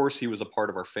 of course, he was a part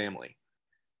of our family,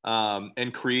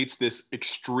 and creates this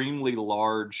extremely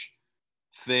large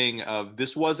thing of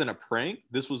this wasn't a prank,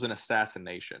 this was an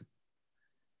assassination,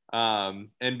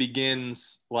 and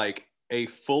begins like a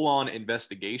full-on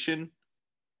investigation,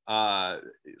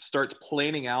 starts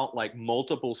planning out like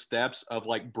multiple steps of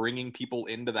like bringing people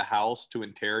into the house to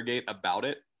interrogate about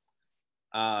it,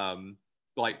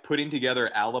 like putting together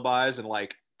alibis and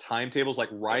like timetables, like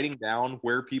writing down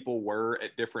where people were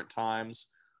at different times,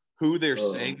 who they're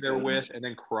saying they're with, and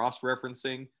then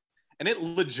cross-referencing. And it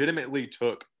legitimately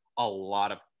took a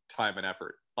lot of time and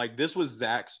effort. Like this was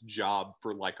Zach's job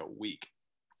for like a week.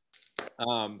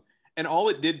 And all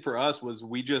it did for us was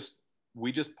we just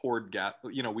poured gas,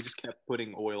 you know, we just kept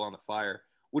putting oil on the fire,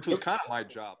 which was kind of my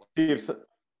job.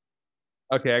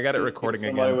 Okay, I got it recording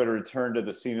again. Somebody would return to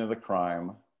the scene of the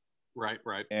crime.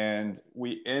 Right. And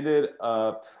we ended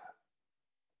up,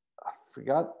 I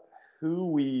forgot who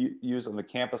we used on the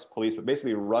campus police, but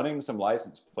basically running some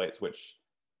license plates, which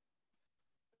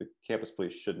the campus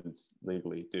police shouldn't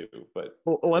legally do. But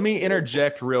well, let me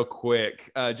interject real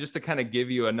quick, just to kind of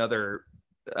give you another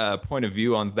point of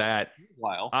view on that.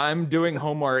 Wow. I'm doing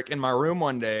homework in my room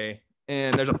one day,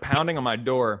 and there's a pounding on my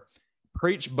door.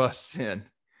 Preach busts in.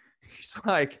 He's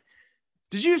like,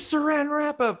 "Did you saran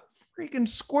wrap a freaking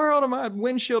squirrel to my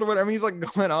windshield or whatever?" He's like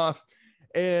going off,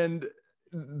 and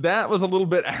that was a little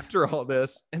bit after all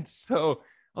this. And so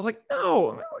I was like,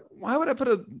 "No, why would I put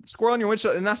a squirrel on your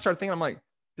windshield?" And I started thinking, I'm like,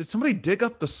 did somebody dig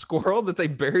up the squirrel that they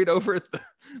buried over at the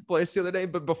place the other day?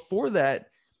 But before that,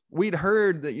 we'd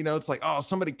heard that, you know, it's like, oh,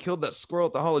 somebody killed that squirrel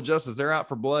at the Hall of Justice. They're out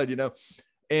for blood, you know?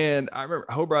 And I remember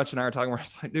Hobroch and I were talking, where I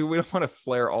was like, dude, we don't want to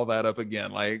flare all that up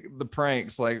again. Like the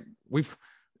pranks, like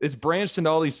it's branched into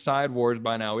all these side wars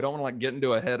by now. We don't want to like get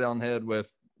into a head on head with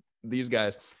these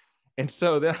guys. And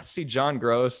so then I see John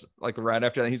Gross, like right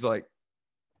after that, he's like,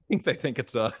 I think they think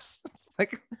it's us. It's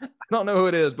like, I don't know who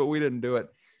it is, but we didn't do it.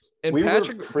 And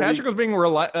Patrick was being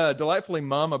delightfully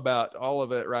mum about all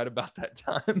of it right about that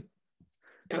time.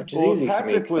 Well,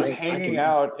 Patrick was hanging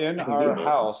out in our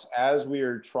house as we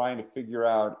were trying to figure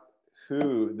out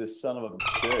who this son of a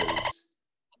bitch is.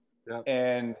 Yep.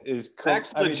 And is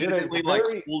legitimately like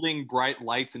holding bright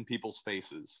lights in people's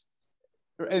faces.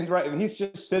 And he's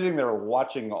just sitting there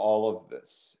watching all of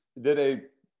this. Did a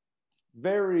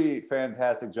very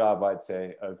fantastic job, I'd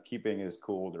say, of keeping his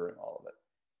cool during all of it.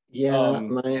 Yeah,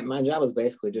 my job is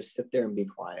basically just sit there and be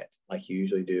quiet like you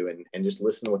usually do, and just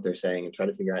listen to what they're saying and try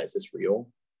to figure out, is this real?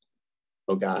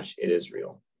 Oh gosh, it is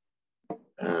real.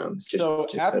 Just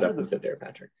after sit there,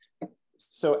 Patrick.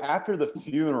 So after the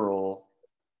funeral,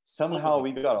 somehow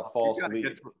we got a false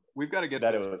lead. We've got to get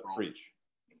that to it was Preach.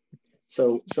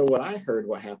 So what I heard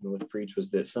what happened with Preach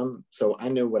was that so I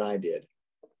know what I did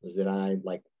was that I,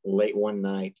 like, late one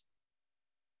night,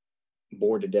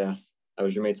 bored to death. I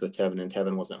was roommates with Tevin, and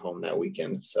Tevin wasn't home that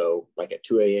weekend. So like at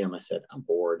 2 a.m. I said, I'm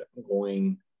bored. I'm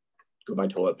going to go buy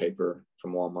toilet paper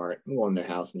from Walmart. I'm going to their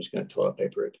house. I'm just going to toilet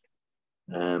paper it.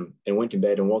 And went to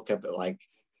bed and woke up at like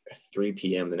 3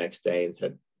 p.m. the next day and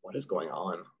said, what is going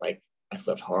on? Like, I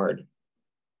slept hard,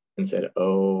 and said,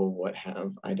 oh, what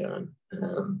have I done?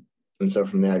 And so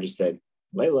from there, I just said,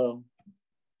 lay low.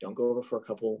 Don't go over for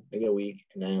maybe a week.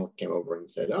 And then I came over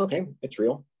and said, oh, okay, it's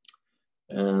real.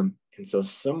 And so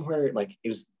somewhere, like, it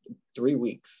was 3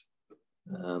 weeks.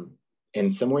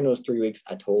 And somewhere in those 3 weeks,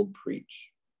 I told Preach.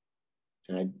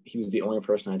 And he was the only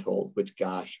person I told, which,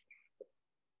 gosh,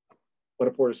 what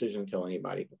a poor decision to tell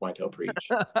anybody. Why tell Preach?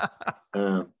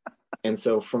 And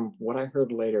so from what I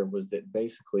heard later was that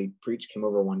basically Preach came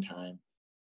over one time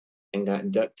and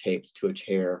got duct taped to a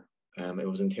chair. It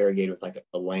was interrogated with like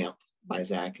a lamp by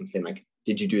Zach and saying, like,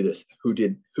 did you do this? Who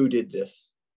did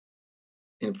this?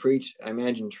 And Preach, I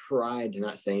imagine, tried to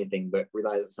not say anything, but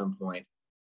realized at some point,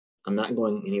 I'm not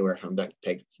going anywhere if I'm duct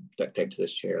taped to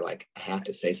this chair. Like, I have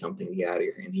to say something to get out of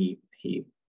here. And he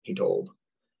told.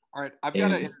 All right, I've got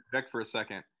to interject for a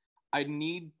second. I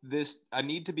need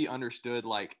to be understood.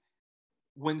 Like,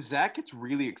 when Zach gets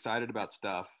really excited about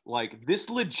stuff, like this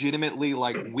legitimately,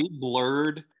 like, we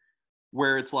blurred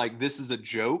where it's like, this is a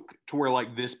joke, to where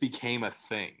like this became a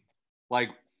thing. Like,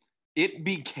 it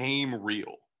became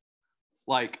real.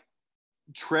 Like,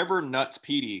 Trevor Nuts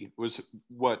Petey was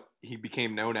what he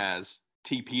became known as,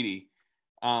 T-Petey,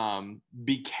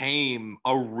 became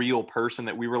a real person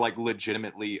that we were like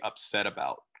legitimately upset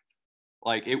about.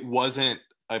 Like, it wasn't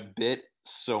a bit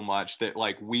so much that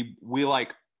like we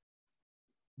like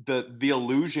the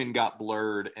illusion got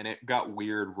blurred and it got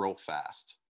weird real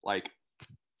fast. Like,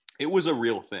 it was a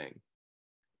real thing.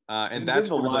 And that's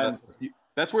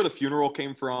where the funeral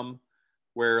came from,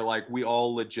 where like we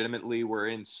all legitimately were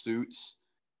in suits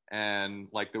and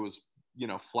like there was, you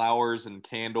know, flowers and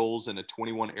candles and a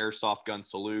 21 airsoft gun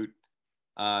salute.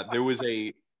 There was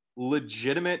a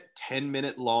legitimate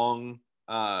 10-minute long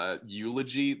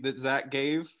eulogy that Zach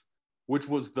gave, which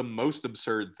was the most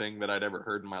absurd thing that I'd ever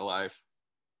heard in my life.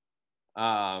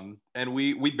 And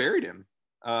we buried him,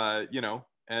 you know,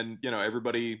 and, you know,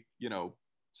 everybody, you know,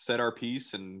 said our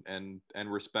piece and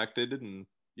respected it, and,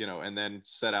 you know, and then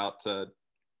set out to,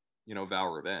 you know,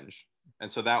 vow revenge. And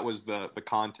so that was the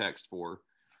context for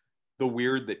the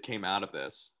weird that came out of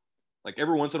this. Like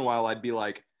every once in a while I'd be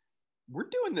like, we're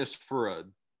doing this for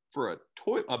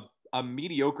a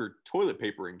mediocre toilet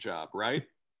papering job, right?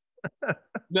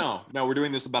 No, we're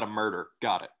doing this about a murder.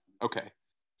 Got it. Okay.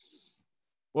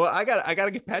 Well, I got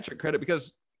to give Patrick credit,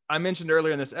 because I mentioned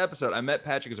earlier in this episode, I met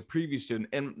Patrick as a preview student,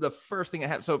 and the first thing I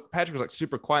had, so Patrick was like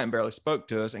super quiet and barely spoke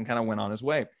to us and kind of went on his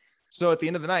way. So at the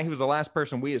end of the night, he was the last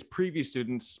person we as preview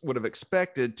students would have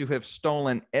expected to have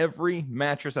stolen every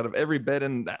mattress out of every bed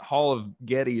in that hall of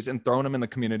Gettys and thrown them in the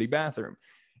community bathroom.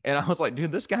 And I was like,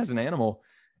 dude, this guy's an animal.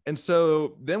 And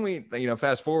so then we, you know,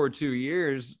 fast forward 2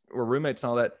 years, we're roommates and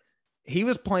all that. He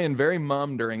was playing very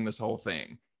mum during this whole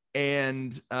thing.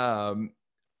 And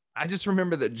I just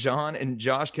remember that John and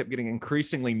Josh kept getting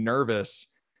increasingly nervous.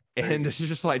 And it's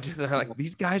just like, dude, they're like,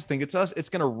 these guys think it's us. It's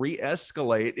going to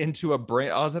re-escalate into a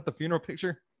brand. Oh, is that the funeral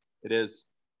picture? It is.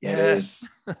 Yes.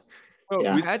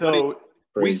 Yeah.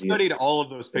 We studied all of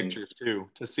those pictures too,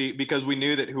 to see, because we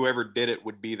knew that whoever did it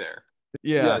would be there.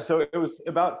 Yeah. So it was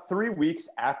about 3 weeks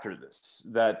after this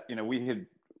that, you know, we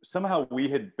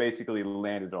had basically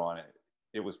landed on it.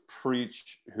 It was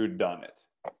Preach who'd done it,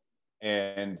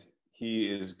 and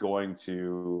he is going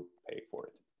to pay for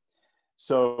it.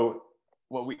 So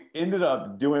what we ended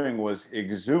up doing was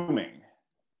exhuming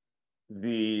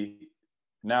the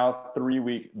now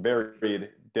 3-week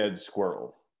buried dead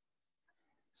squirrel,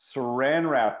 saran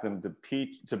wrapped them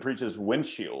to Preach's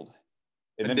windshield,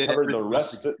 and then covered the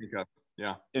rest.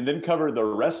 Yeah. And then covered the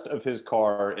rest of his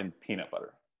car in peanut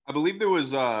butter. I believe there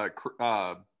was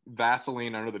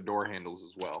Vaseline under the door handles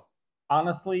as well.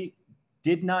 Honestly,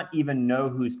 did not even know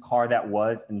whose car that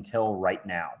was until right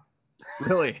now.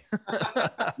 Really?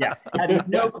 Yeah, I had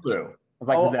no clue. I was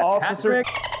like, was that Officer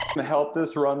Patrick? helped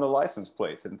us run the license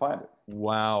plates and find it.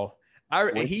 Wow.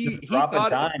 He drop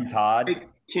thought a dime, Todd. Hey,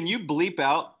 can you bleep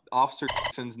out Officer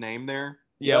Jackson's name there?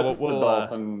 Yeah, That's the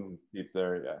dolphin deep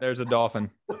there. Yeah, there's a dolphin.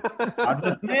 I'm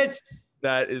just Mitch.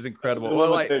 That is incredible. The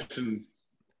Well, like, limitations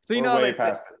so you were know way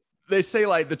past it. they say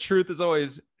like the truth is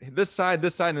always this side,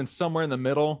 and then somewhere in the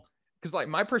middle. Because like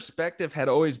my perspective had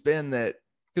always been that,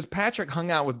 because Patrick hung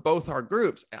out with both our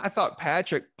groups, I thought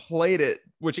Patrick played it,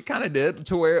 which he kind of did,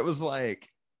 to where it was like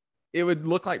it would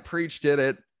look like Preach did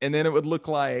it, and then it would look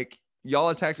like y'all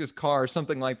attacked his car or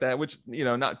something like that, which, you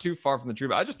know, not too far from the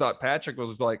truth. I just thought Patrick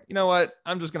was like, you know what,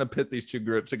 I'm just going to pit these two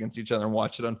groups against each other and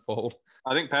watch it unfold.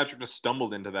 I think Patrick just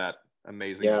stumbled into that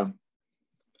amazing. Yeah. I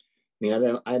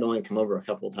mean, I'd only come over a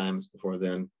couple of times before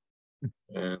then,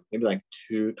 maybe like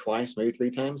twice, maybe 3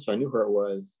 times. So I knew where it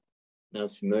was, and I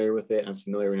was familiar with it. I was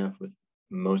familiar enough with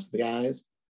most of the guys,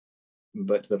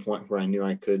 but to the point where I knew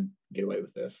I could get away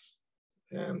with this,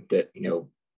 that, you know,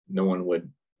 no one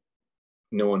would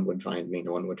find me.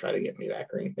 No one would try to get me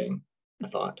back or anything, I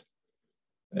thought.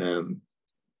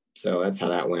 So that's how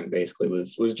that went. Basically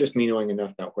was just me knowing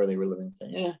enough about where they were living,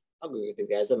 saying, yeah, I'll go with these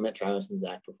guys. I've met Travis and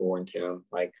Zach before, and Tim.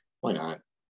 Like, why not?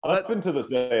 Up until this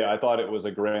day, I thought it was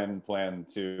a grand plan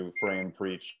to frame,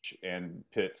 Preach, and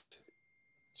pit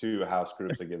 2 house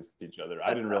groups against each other. I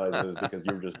didn't realize it was because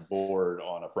you were just bored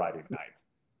on a Friday night.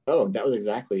 Oh, that was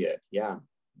exactly it. Yeah.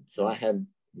 So I had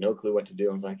no clue what to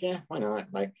do. I was like, yeah, why not?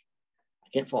 Like, I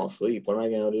can't fall asleep. What am I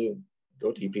going to do?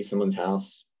 Go TP someone's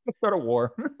house? Let's start a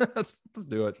war. let's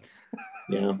do it.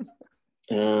 Yeah.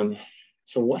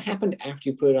 So what happened after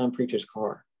you put it on Preacher's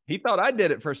car? He thought I did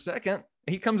it for a second.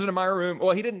 He comes into my room.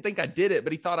 Well, he didn't think I did it,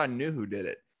 but he thought I knew who did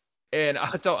it. And I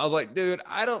was like, dude,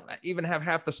 I don't even have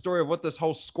half the story of what this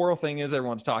whole squirrel thing is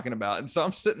everyone's talking about. And so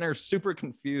I'm sitting there super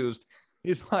confused.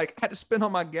 He's like, I had to spend all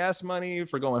my gas money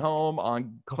for going home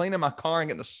on cleaning my car and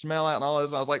getting the smell out and all this.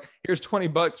 And I was like, here's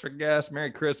 $20 for gas.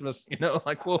 Merry Christmas. You know,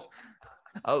 like, well,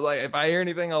 I was like, if I hear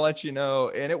anything, I'll let you know.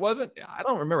 And it wasn't, I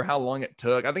don't remember how long it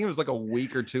took. I think it was like a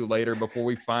week or 2 later before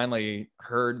we finally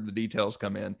heard the details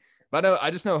come in. But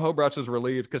I just know Hobroch was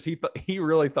relieved because he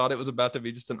really thought it was about to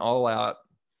be just an all-out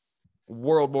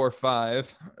World War V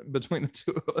between the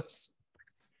two of us.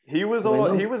 He was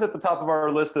at the top of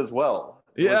our list as well.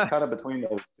 It was kind of between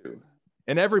those two.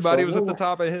 And everybody was at the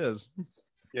top of his.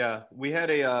 Yeah, we had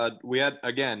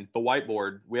again the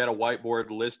whiteboard. We had a whiteboard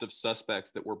list of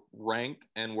suspects that were ranked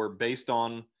and were based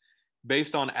on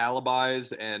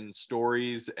alibis and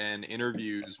stories and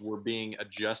interviews were being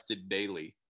adjusted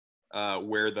daily,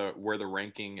 where the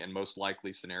ranking and most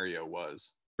likely scenario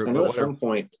was. I know at some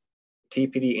point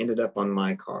T-Petey ended up on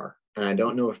my car. And I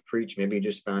don't know if Preach maybe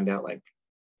just found out, like,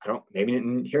 maybe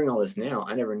hearing all this now,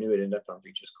 I never knew it ended up on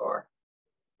Preach's car.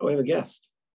 Oh, we have a guest.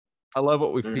 I love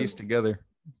what we've pieced together.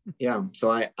 Yeah.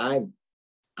 So I'm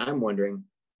wondering,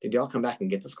 did y'all come back and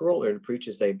get the scroll, or did Preach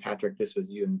just say, Patrick, this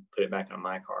was you, and put it back on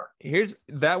my car?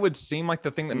 That would seem like the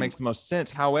thing that makes the most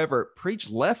sense. However, Preach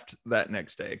left that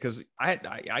next day because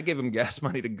I gave him gas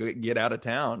money to get out of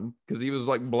town because he was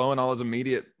like blowing all his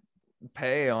immediate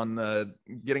pay on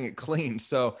getting it clean.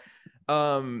 So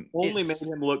only made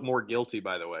him look more guilty,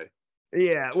 by the way.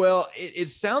 Yeah, well, it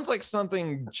sounds like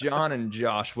something John and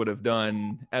Josh would have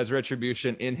done as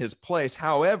retribution in his place.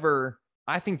 However,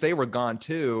 I think they were gone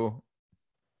too.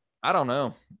 I don't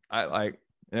know. It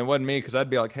wasn't me because I'd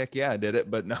be like, heck yeah, I did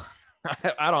it. But no,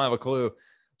 I don't have a clue.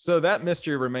 So that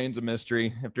mystery remains a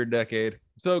mystery after a decade.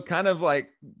 So kind of like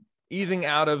easing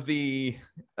out of the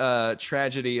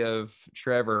tragedy of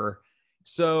Trevor.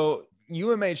 So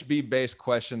UMHB based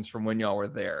questions from when y'all were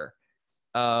there.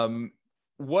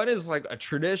 What is like a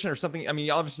tradition or something? I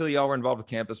mean, obviously y'all were involved with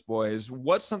Campus Boys.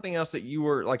 What's something else that you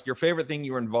were like your favorite thing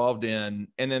you were involved in?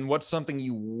 And then what's something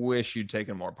you wish you'd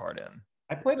taken more part in?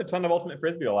 I played a ton of Ultimate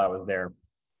Frisbee while I was there.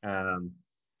 I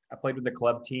played with the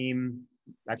club team.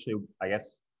 Actually, I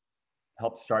guess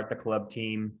helped start the club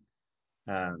team.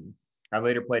 I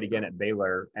later played again at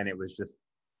Baylor, and it was just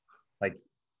like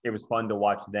it was fun to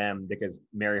watch them because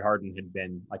Mary Hardin had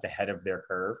been like ahead of their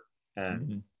curve.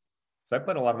 So I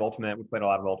played a lot of Ultimate. We played a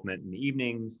lot of Ultimate in the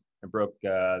evenings. I broke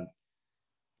the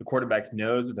quarterback's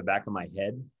nose with the back of my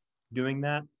head doing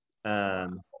that.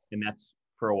 And that's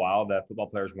for a while. The football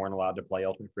players weren't allowed to play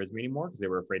Ultimate Frisbee anymore because they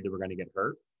were afraid they were going to get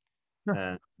hurt, which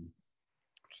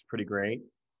is pretty great.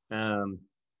 I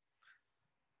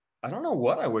don't know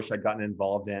what I wish I'd gotten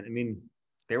involved in. I mean,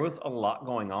 there was a lot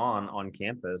going on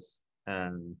campus.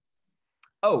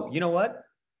 Oh, you know what?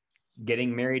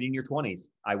 Getting married in your 20s.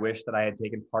 I wish that I had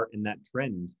taken part in that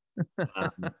trend.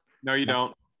 No, you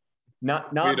don't.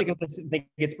 Not because I think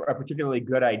it's a particularly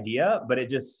good idea, but it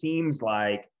just seems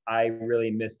like I really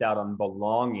missed out on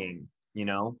belonging, you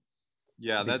know?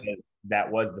 Yeah,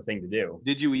 that was the thing to do.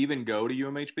 Did you even go to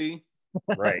UMHB?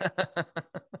 Right.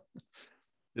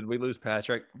 Did we lose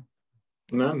Patrick?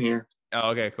 No, I'm here.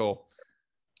 Oh, okay, cool.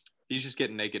 He's just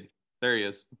getting naked. There he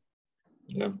is.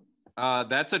 Yeah.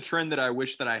 That's a trend that I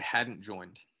wish that I hadn't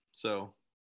joined. So,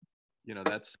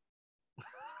 that's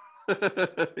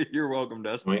you're welcome,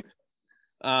 Dustin.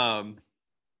 Right.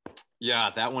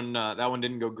 Yeah, that one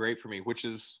didn't go great for me, which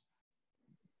is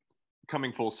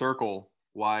coming full circle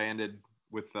why I ended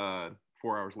with 4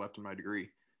 hours left in my degree.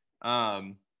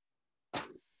 Let's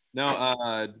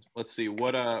see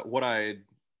what I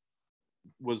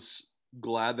was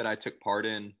glad that I took part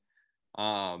in.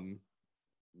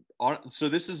 So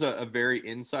this is a very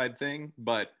inside thing,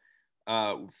 but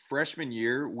freshman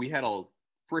year we had a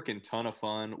freaking ton of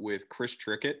fun with Chris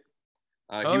Trickett.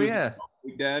 He was my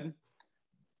big dad,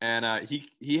 and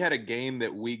he had a game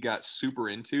that we got super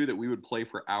into that we would play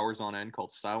for hours on end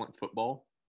called Silent Football,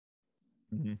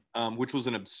 which was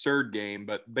an absurd game.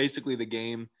 But basically, the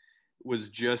game was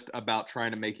just about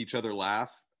trying to make each other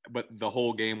laugh. But the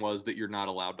whole game was that you're not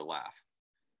allowed to laugh.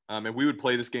 And we would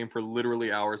play this game for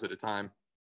literally hours at a time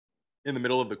in the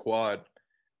middle of the quad.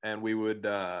 And we would,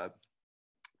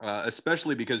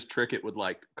 especially because Trickett would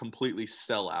like completely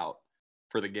sell out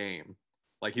for the game.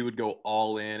 Like he would go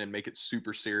all in and make it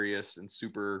super serious and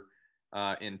super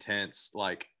intense.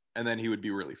 Like, and then he would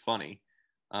be really funny.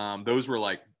 Those were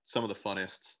like some of the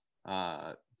funnest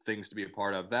things to be a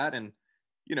part of. That and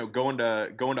going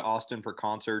to Austin for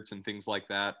concerts and things like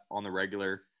that on the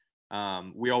regular.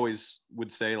 We always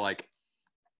would say like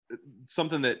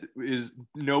something that is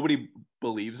nobody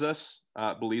believes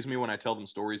me when I tell them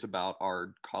stories about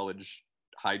our college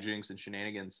hijinks and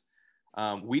shenanigans.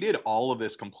 We did all of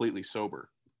this completely sober.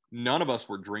 None of us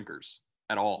were drinkers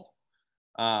at all.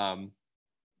 And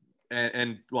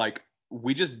like,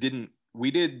 we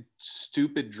did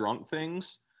stupid drunk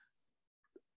things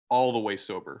all the way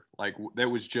sober. Like that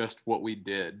was just what we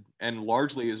did. And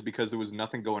largely is because there was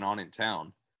nothing going on in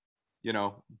town.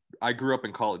 I grew up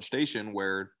in College Station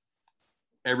where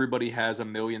everybody has a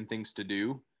million things to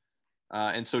do.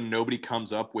 And so nobody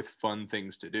comes up with fun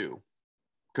things to do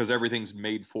because everything's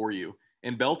made for you.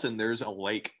 In Belton, there's a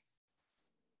lake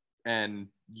and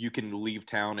you can leave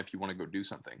town if you want to go do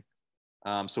something.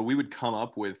 So we would come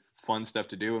up with fun stuff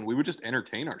to do and we would just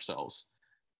entertain ourselves.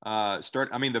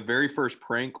 The very first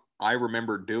prank I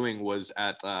remember doing was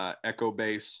at Echo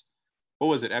Base. What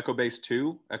was it? Echo Base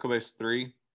 2? Echo Base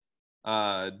 3?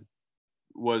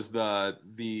 Was the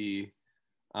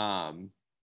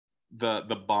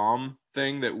bomb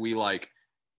thing that we like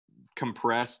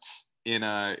compressed in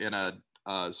a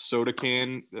soda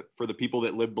can for the people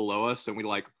that live below us, and we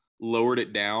like lowered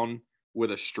it down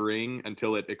with a string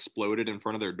until it exploded in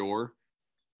front of their door.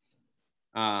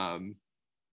 And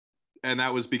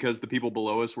that was because the people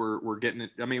below us were getting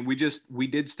it. I mean, we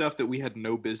did stuff that we had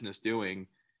no business doing.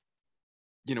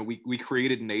 You know, we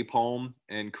created napalm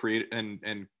and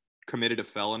committed a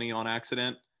felony on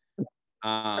accident.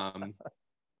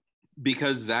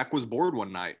 Because Zach was bored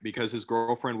one night because his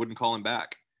girlfriend wouldn't call him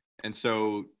back. And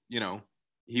so, you know,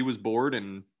 he was bored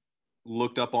and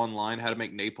looked up online how to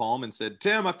make napalm and said,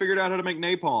 Tim, I figured out how to make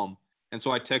napalm. And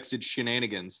so I texted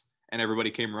shenanigans and everybody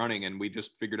came running and we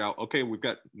just figured out, okay, we've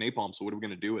got napalm. So what are we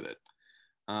going to do with it?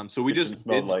 So we just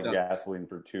smelled like gasoline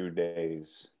for 2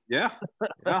 days. Yeah.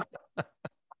 Yeah.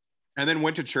 And then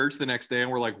went to church the next day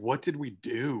and we're like, what did we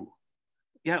do?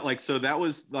 Yeah. Like, so that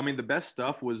was, I mean, the best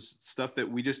stuff was stuff that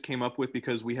we just came up with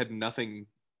because we had nothing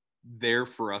there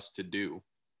for us to do.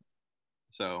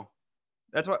 So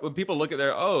that's why when people look at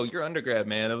their, oh, you're undergrad,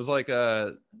 man. It was like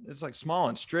it's like small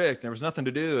and strict. There was nothing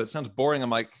to do. It sounds boring. I'm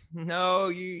like, no,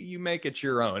 you make it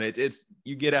your own. It's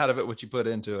you get out of it what you put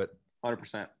into it.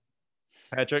 100%.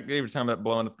 Patrick, you were talking about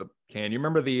blowing up the can. You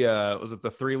remember the was it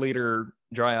the 3-liter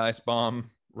dry ice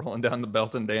bomb rolling down the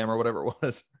Belton Dam or whatever it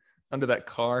was under that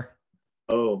car?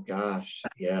 Oh gosh,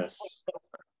 yes.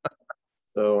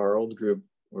 So our old group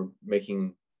were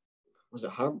making, was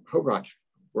it Hobroch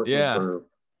working for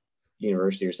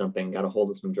university or something, got a hold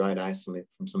of some dried ice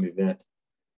from some event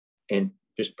and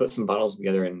just put some bottles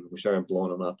together and we started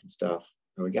blowing them up and stuff.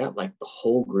 And we got like the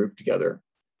whole group together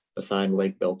beside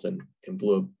Lake Belton and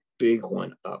blew a big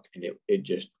one up and it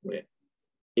just went,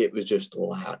 it was just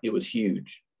loud. It was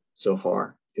huge so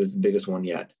far. It was the biggest one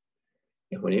yet.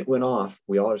 And when it went off,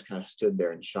 we all just kind of stood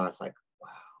there in shock, like, wow.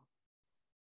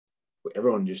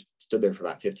 Everyone just stood there for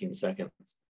about 15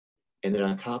 seconds. And then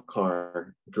a cop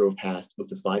car drove past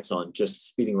with its lights on, just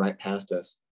speeding right past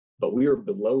us. But we were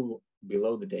below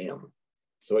the dam.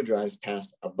 So it drives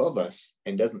past above us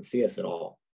and doesn't see us at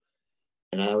all.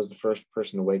 And I was the first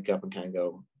person to wake up and kind of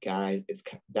go, guys,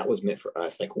 that was meant for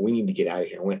us. Like, we need to get out of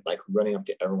here. I went like running up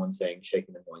to everyone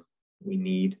shaking them, going, we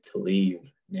need to leave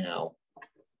now.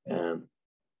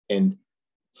 And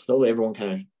slowly everyone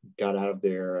kind of got out of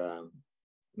their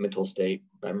mental state.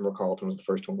 I remember Carlton was the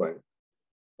first one going,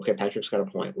 okay, Patrick's got a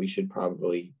point. We should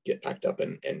probably get packed up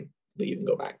and leave and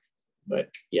go back.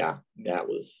 But yeah, that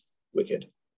was wicked.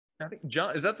 I think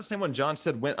John, is that the same one John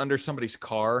said went under somebody's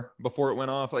car before it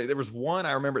went off? Like there was one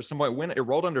I remember at some point when it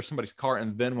rolled under somebody's car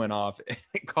and then went off.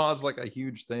 It caused like a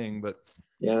huge thing, but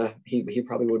yeah, he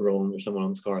probably would roll under someone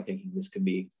else's car thinking this could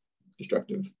be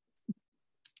destructive.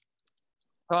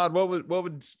 Todd, what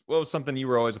was something you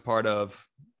were always a part of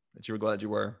that you were glad you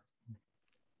were?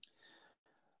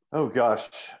 Oh gosh.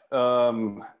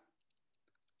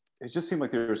 It just seemed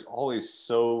like there was always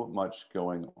so much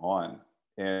going on.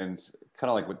 And kind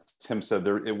of like what Tim said,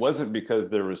 it wasn't because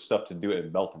there was stuff to do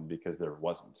at Belton, because there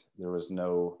wasn't. There was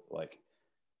no like,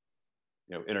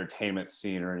 entertainment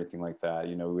scene or anything like that.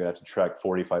 We'd have to trek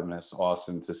 45 minutes to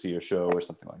Austin to see a show or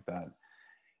something like that.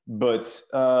 But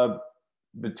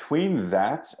between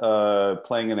that,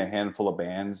 playing in a handful of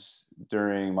bands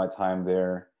during my time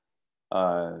there,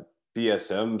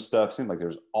 BSM stuff seemed like there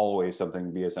was always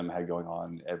something BSM had going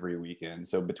on every weekend.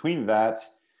 So between that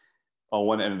on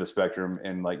one end of the spectrum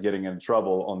and like getting in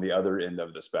trouble on the other end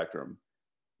of the spectrum,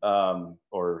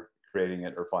 or creating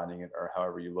it or finding it or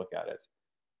however you look at it,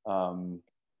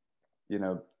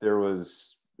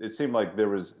 it seemed like there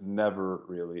was never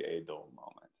really a dull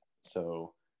moment.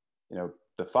 So,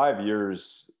 the 5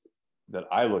 years that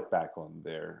I look back on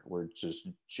there were just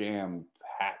jam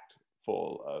packed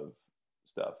full of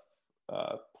stuff.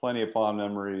 Plenty of fond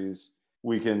memories,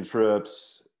 weekend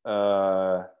trips.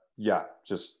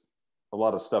 Just a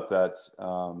lot of stuff that's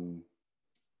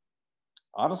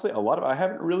honestly I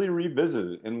haven't really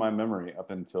revisited in my memory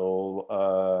up until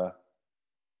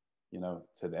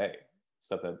today.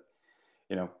 Stuff that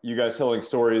you guys telling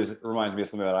stories reminds me of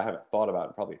something that I haven't thought about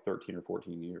in probably 13 or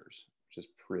 14 years, which is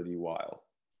pretty wild.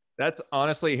 That's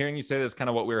honestly, hearing you say this, kind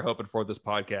of what we were hoping for this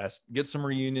podcast. Get some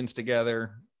reunions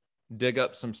together, dig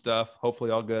up some stuff, hopefully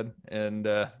all good, and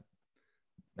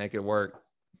make it work.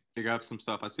 Dig up some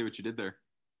stuff. I see what you did there.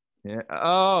 Yeah.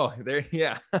 Oh, there.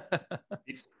 Yeah.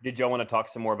 Did y'all want to talk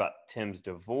some more about Tim's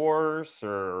divorce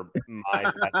or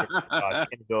my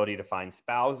inability to find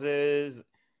spouses?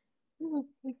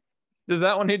 Does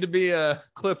that one need to be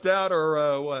clipped out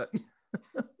or what?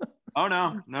 Oh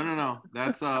no.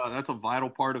 That's a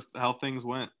vital part of how things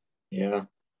went. Yeah,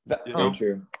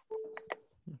 True.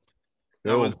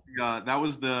 That was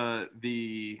the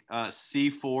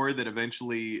C4 that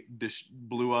eventually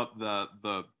blew up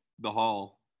the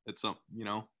hall at some, you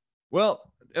know.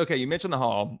 Well, okay, you mentioned the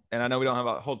hall, and I know we don't have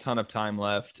a whole ton of time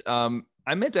left.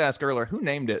 I meant to ask earlier, who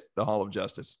named it the Hall of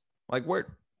Justice? Like,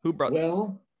 who brought?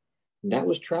 Well, that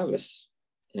was Travis.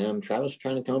 Travis was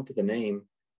trying to come up with a name,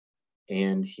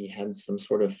 and he had some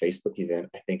sort of Facebook event,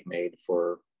 I think, made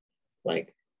for,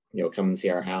 like, come and see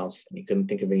our house, and he couldn't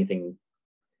think of anything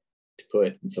to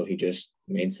put, and so he just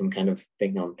made some kind of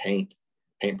thing on paint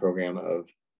program of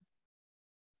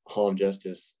Hall of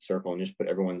Justice circle, and just put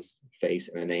everyone's face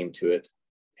and a name to it,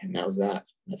 and that was that.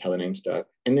 That's how the name stuck.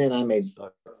 And then I made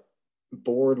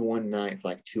bored one night for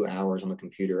like 2 hours on the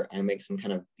computer. I make some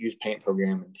kind of use paint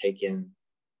program and take in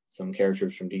some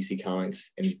characters from DC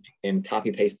Comics and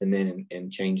copy paste them in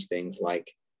and change things like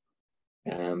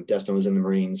Dustin was in the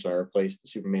Marines, so I replaced the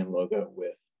Superman logo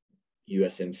with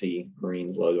USMC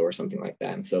Marines logo or something like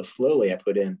that. And so slowly I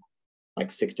put in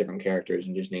like 6 different characters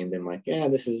and just named them like, yeah,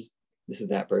 this is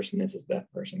that person, this is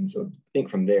that person. So I think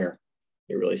from there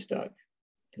it really stuck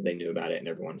because they knew about it and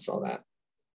everyone saw that.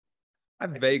 I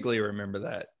vaguely remember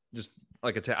that. Just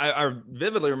like I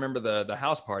vividly remember the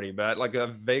house party, but I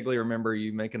vaguely remember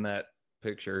you making that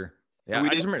picture. Yeah,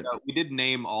 we did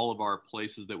name all of our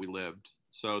places that we lived.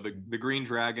 So the Green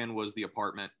Dragon was the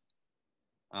apartment,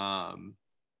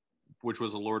 which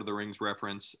was a Lord of the Rings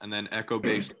reference, and then Echo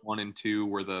Base 1 and 2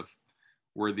 were the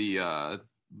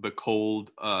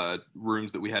cold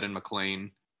rooms that we had in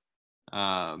McLean,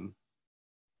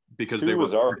 because they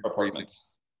was our apartment.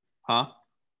 Huh?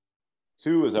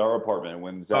 2 was our apartment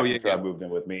when Zach and Trav moved in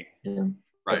with me. Yeah.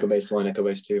 Right. Echo Base 1, Echo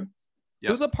Base 2.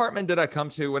 Yep. Whose apartment did I come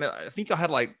to when I think I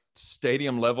had like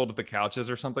stadium leveled to the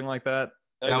couches or something like that?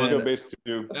 Echo Base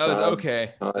 2. That was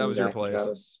okay. That was your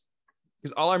place.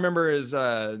 Because all I remember is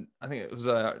I think it was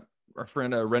our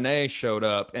friend Renee showed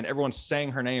up and everyone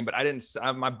sang her name, but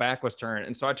my back was turned,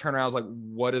 and so I turned around. I was like,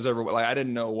 "What is over?" Like I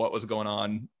didn't know what was going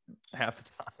on half the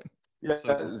time. Yeah,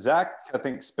 so, Zach, I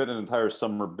think, spent an entire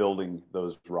summer building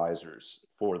those risers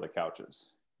for the couches.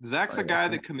 Zach's a guy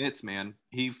that commits, man.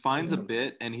 He finds a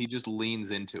bit and he just leans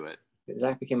into it.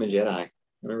 Zach became a Jedi.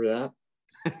 Remember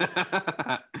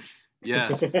that?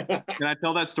 Yes. Can I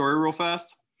tell that story real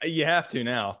fast? You have to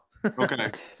now.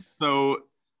 Okay. So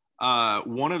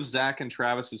one of Zach and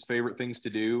Travis's favorite things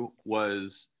to do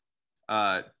was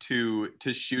to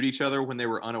shoot each other when they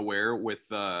were unaware with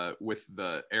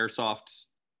the airsoft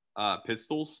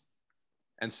pistols.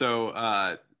 And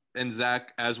so and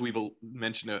Zach, as we've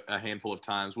mentioned a handful of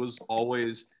times, was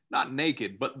always not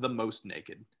naked, but the most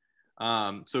naked.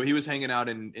 So he was hanging out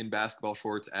in basketball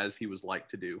shorts, as he was like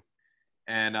to do.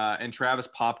 And Travis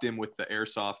popped him with the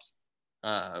airsoft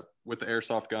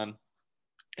gun.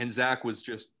 And Zach was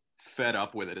just fed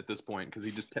up with it at this point because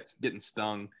he just kept getting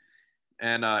stung.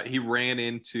 And he ran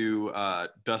into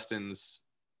Dustin's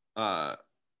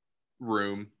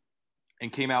room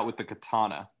and came out with the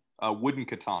katana, a wooden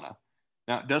katana.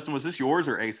 Now, Dustin, was this yours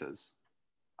or Ace's?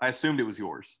 I assumed it was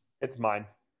yours. It's mine.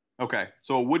 Okay,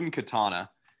 so a wooden katana.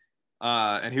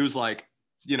 And he was like,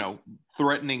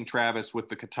 threatening Travis with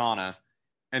the katana.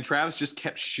 And Travis just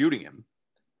kept shooting him.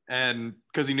 And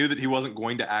because he knew that he wasn't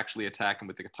going to actually attack him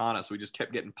with the katana. So he just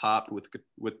kept getting popped with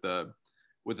the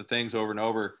things over and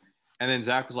over. And then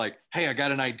Zach was like, hey, I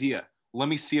got an idea. Let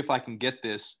me see if I can get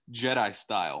this Jedi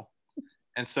style.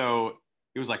 And so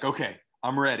he was like, okay,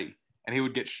 I'm ready. And he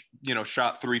would get,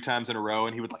 shot 3 times in a row.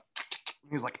 And he would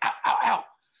he's like, ow, ow, ow.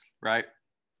 Right.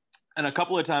 And a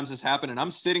couple of times this happened. And I'm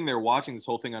sitting there watching this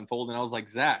whole thing unfold. And I was like,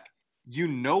 Zach, you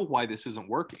know why this isn't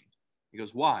working. He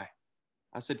goes, why?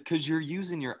 I said, because you're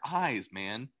using your eyes,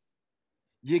 man.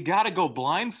 You got to go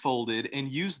blindfolded and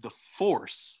use the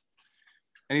force.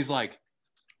 And he's like,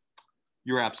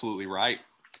 you're absolutely right.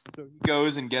 So he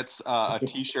goes and gets a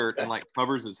t-shirt and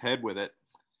covers his head with it.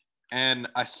 And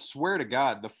I swear to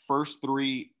God, the first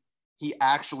 3, he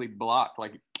actually blocked.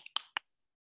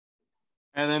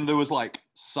 And then there was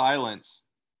silence.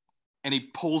 And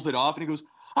he pulls it off and he goes,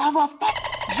 I'm a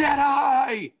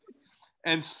Jedi!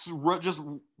 And just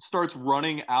starts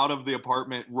running out of the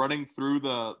apartment, running through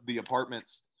the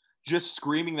apartments, just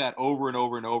screaming that over and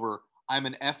over and over. I'm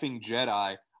an effing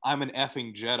Jedi. I'm an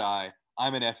effing Jedi.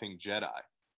 I'm an effing Jedi.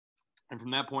 And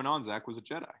from that point on, Zach was a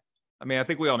Jedi. I mean, I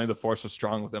think we all knew the Force was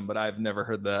strong with him, but I've never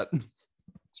heard that.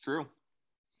 It's true.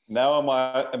 Now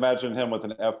I imagine him with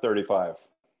an F-35.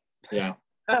 Yeah.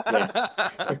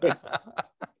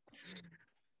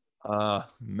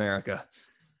 America.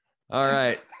 All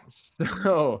right.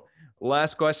 So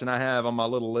Last question I have on my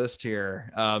little list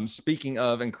here. Speaking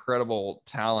of incredible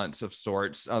talents of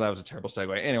sorts. Oh, that was a terrible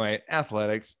segue. Anyway,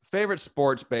 athletics. Favorite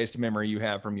sports-based memory you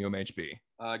have from UMHB?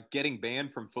 Getting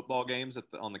banned from football games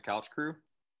on the couch crew.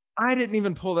 I didn't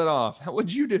even pull that off.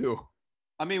 What'd you do?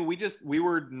 I mean, we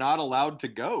were not allowed to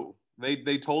go.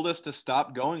 They told us to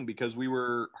stop going because we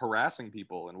were harassing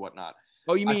people and whatnot.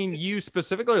 Oh, you mean you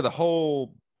specifically, or the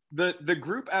whole? The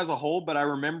group as a whole, but I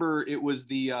remember it was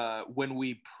the when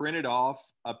we printed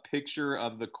off a picture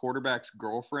of the quarterback's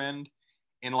girlfriend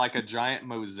in like a giant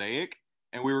mosaic,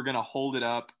 and we were gonna hold it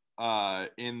up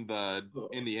in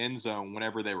the end zone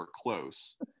whenever they were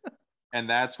close, and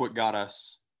that's what got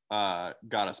us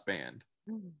banned.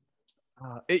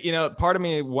 Part of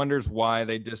me wonders why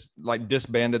they just like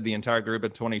disbanded the entire group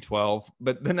in 2012.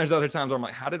 But then there's other times where I'm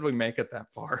like, how did we make it that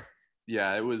far?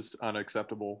 Yeah, it was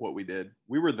unacceptable what we did.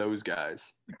 We were those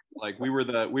guys. Like we were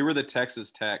the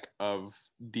Texas Tech of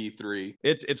D3.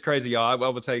 It's crazy, y'all. I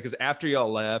will tell you, because after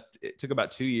y'all left, it took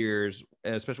about 2 years,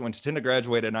 and especially when Tinda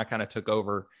graduated and I kind of took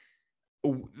over.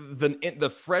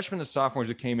 The freshmen and sophomores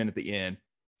who came in at the end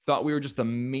thought we were just the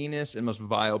meanest and most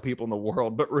vile people in the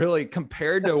world. But really,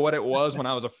 compared to what it was when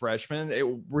I was a freshman, it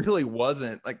really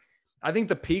wasn't. Like, I think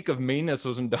the peak of meanness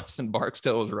was when Dustin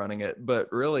Barksdale was running it. But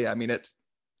really, I mean, it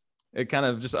kind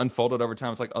of just unfolded over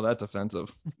time. It's like, oh, that's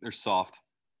offensive. They're soft.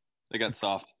 They got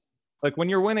soft. Like when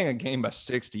you're winning a game by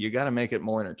 60, you got to make it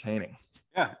more entertaining.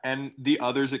 Yeah, and the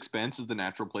other's expense is the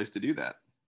natural place to do that.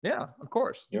 Yeah, of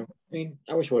course. Yeah, I mean,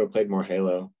 I wish I would have played more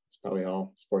Halo. It's probably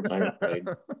all sports I ever played.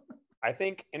 I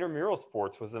think intramural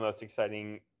sports was the most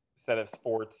exciting set of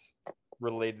sports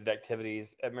related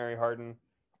activities at Mary Hardin.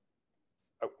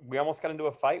 We almost got into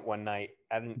a fight one night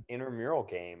at an intramural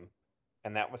game,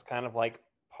 and that was kind of like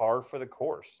par for the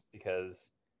course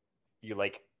because we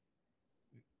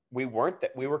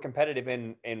were competitive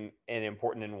in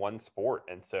important in one sport,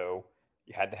 and so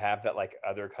you had to have that like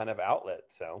other kind of outlet.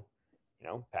 So,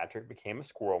 Patrick became a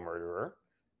squirrel murderer,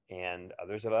 and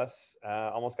others of us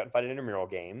almost got invited to intramural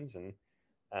games and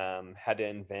had to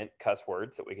invent cuss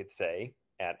words that we could say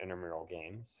at intramural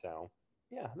games. So,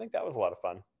 yeah, I think that was a lot of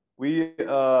fun. We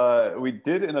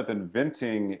did end up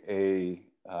inventing a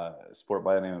sport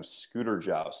by the name of scooter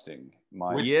jousting.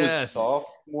 My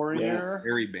sophomore year.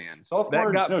 Very banned.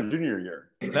 Junior year.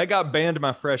 That got banned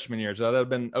my freshman year, so that would have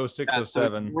been 06,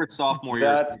 07. We're sophomore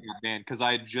year got banned because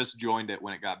I had just joined it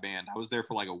when it got banned. I was there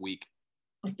for like a week.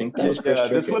 I think that was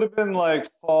this would have been like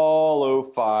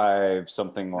fall 05,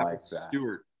 something like that.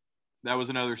 Stewart. That was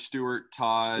another Stewart,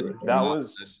 Todd.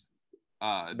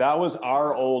 That was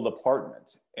our old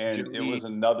apartment, and Jimmy, it was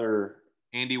another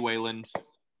Andy Wayland.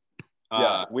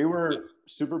 We were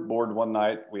super bored one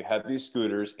night. We had these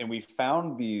scooters, and we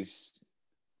found these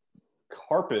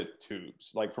carpet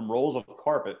tubes, like from rolls of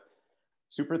carpet,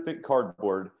 super thick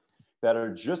cardboard that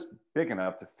are just big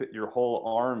enough to fit your whole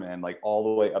arm in, like all the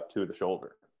way up to the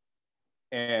shoulder.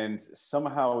 And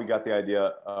somehow we got the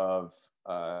idea of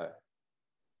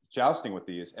jousting with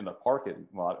these in the parking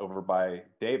lot over by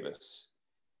Davis.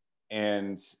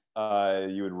 And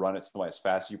you would run it as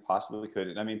fast as you possibly could.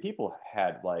 And I mean, people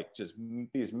had like just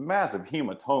these massive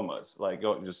hematomas, like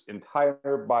just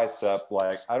entire bicep.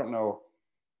 Like, I don't know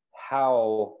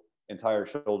how entire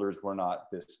shoulders were not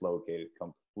dislocated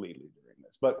completely during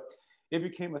this, but it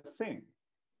became a thing.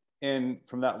 And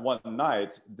from that one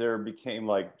night, there became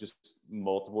like just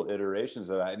multiple iterations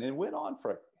of that. And it went on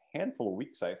for a handful of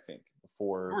weeks, I think,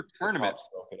 before there were tournaments.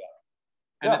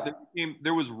 And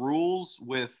there was rules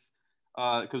with,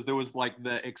 because there was like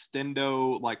the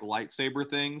extendo like lightsaber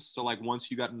things. So like once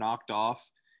you got knocked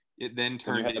off, it then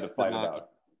turned into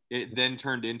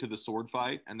the sword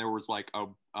fight, and there was like a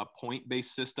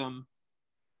point-based system.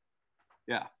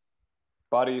 Yeah.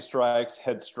 Body strikes,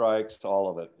 head strikes, all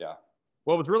of it. Yeah.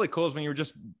 What was really cool is when you were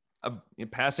just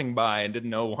passing by and didn't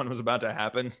know one was about to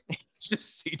happen, you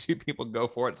just see two people go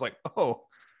for it. It's like, oh,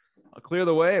 I'll clear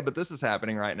the way, but this is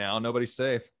happening right now. Nobody's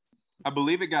safe. I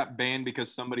believe it got banned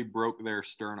because somebody broke their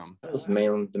sternum. That was the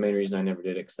main reason I never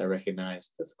did it, because I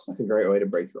recognized this looks like a great way to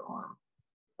break your arm.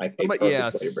 Like a perfect way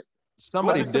to break.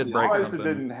 Somebody did break something. It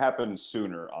didn't happen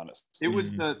sooner, honestly. It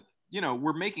was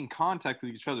we're making contact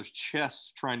with each other's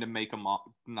chests trying to make them off,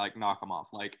 like knock them off.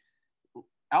 Like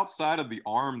outside of the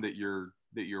arm that you're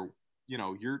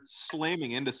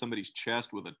slamming into somebody's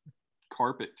chest with a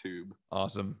carpet tube.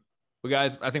 Awesome. Well,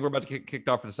 guys, I think we're about to get kicked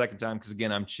off for the second time because,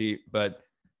 again, I'm cheap. But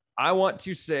I want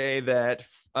to say that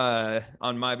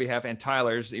on my behalf and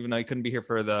Tyler's, even though he couldn't be here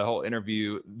for the whole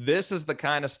interview, this is the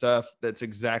kind of stuff that's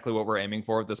exactly what we're aiming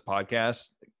for with this podcast.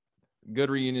 Good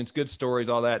reunions, good stories,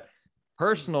 all that.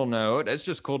 personal note, it's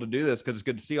just cool to do this because it's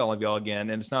good to see all of y'all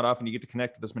again. And it's not often you get to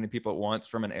connect with as many people at once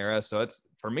from an era. So it's,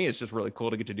 for me, it's just really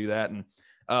cool to get to do that. And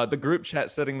the group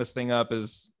chat setting this thing up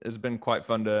has been quite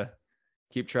fun to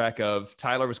keep track of.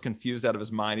 Tyler was confused out of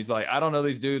his mind. He's like, I don't know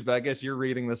these dudes, but I guess you're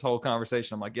reading this whole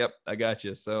conversation. I'm like, yep, I got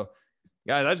you. So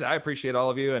guys, I appreciate all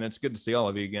of you, and it's good to see all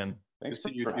of you again. Thanks for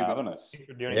having us. Thanks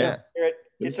for doing Yeah. it.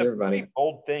 It's a everybody. pretty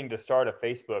old thing to start a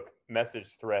Facebook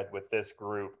message thread with this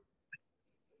group.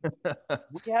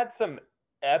 We had some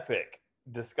epic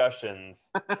discussions.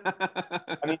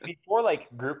 I mean, before like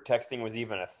group texting was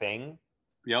even a thing.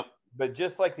 Yep. But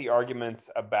just like the arguments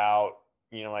about,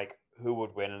 you know, like who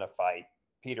would win in a fight,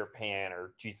 Peter Pan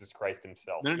or Jesus Christ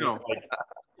himself. No. Like,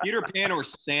 Peter Pan or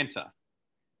Santa?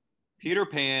 Peter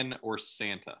Pan or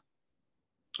Santa?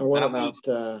 Or what That about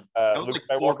That was Luke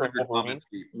like Skywalker and 400 Wolverine. comments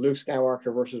deep. Luke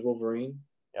Skywalker versus Wolverine?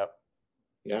 Yep.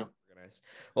 Yeah. Organized.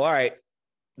 Well, all right.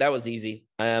 That was easy.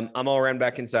 I'm all around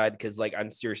back inside because like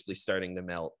I'm seriously starting to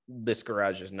melt. This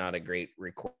garage is not a great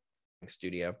recording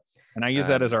studio. And I use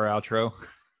that as our outro.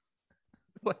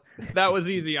 That was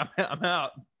easy. I'm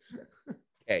out.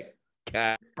 Okay.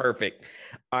 Perfect.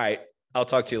 All right. I'll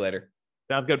talk to you later.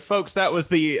 Sounds good. Folks, that was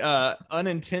the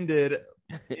unintended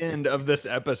end of this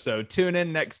episode. Tune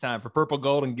in next time for Purple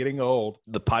Gold and Getting Old.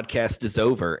 The podcast is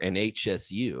over and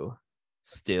HSU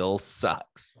still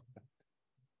sucks.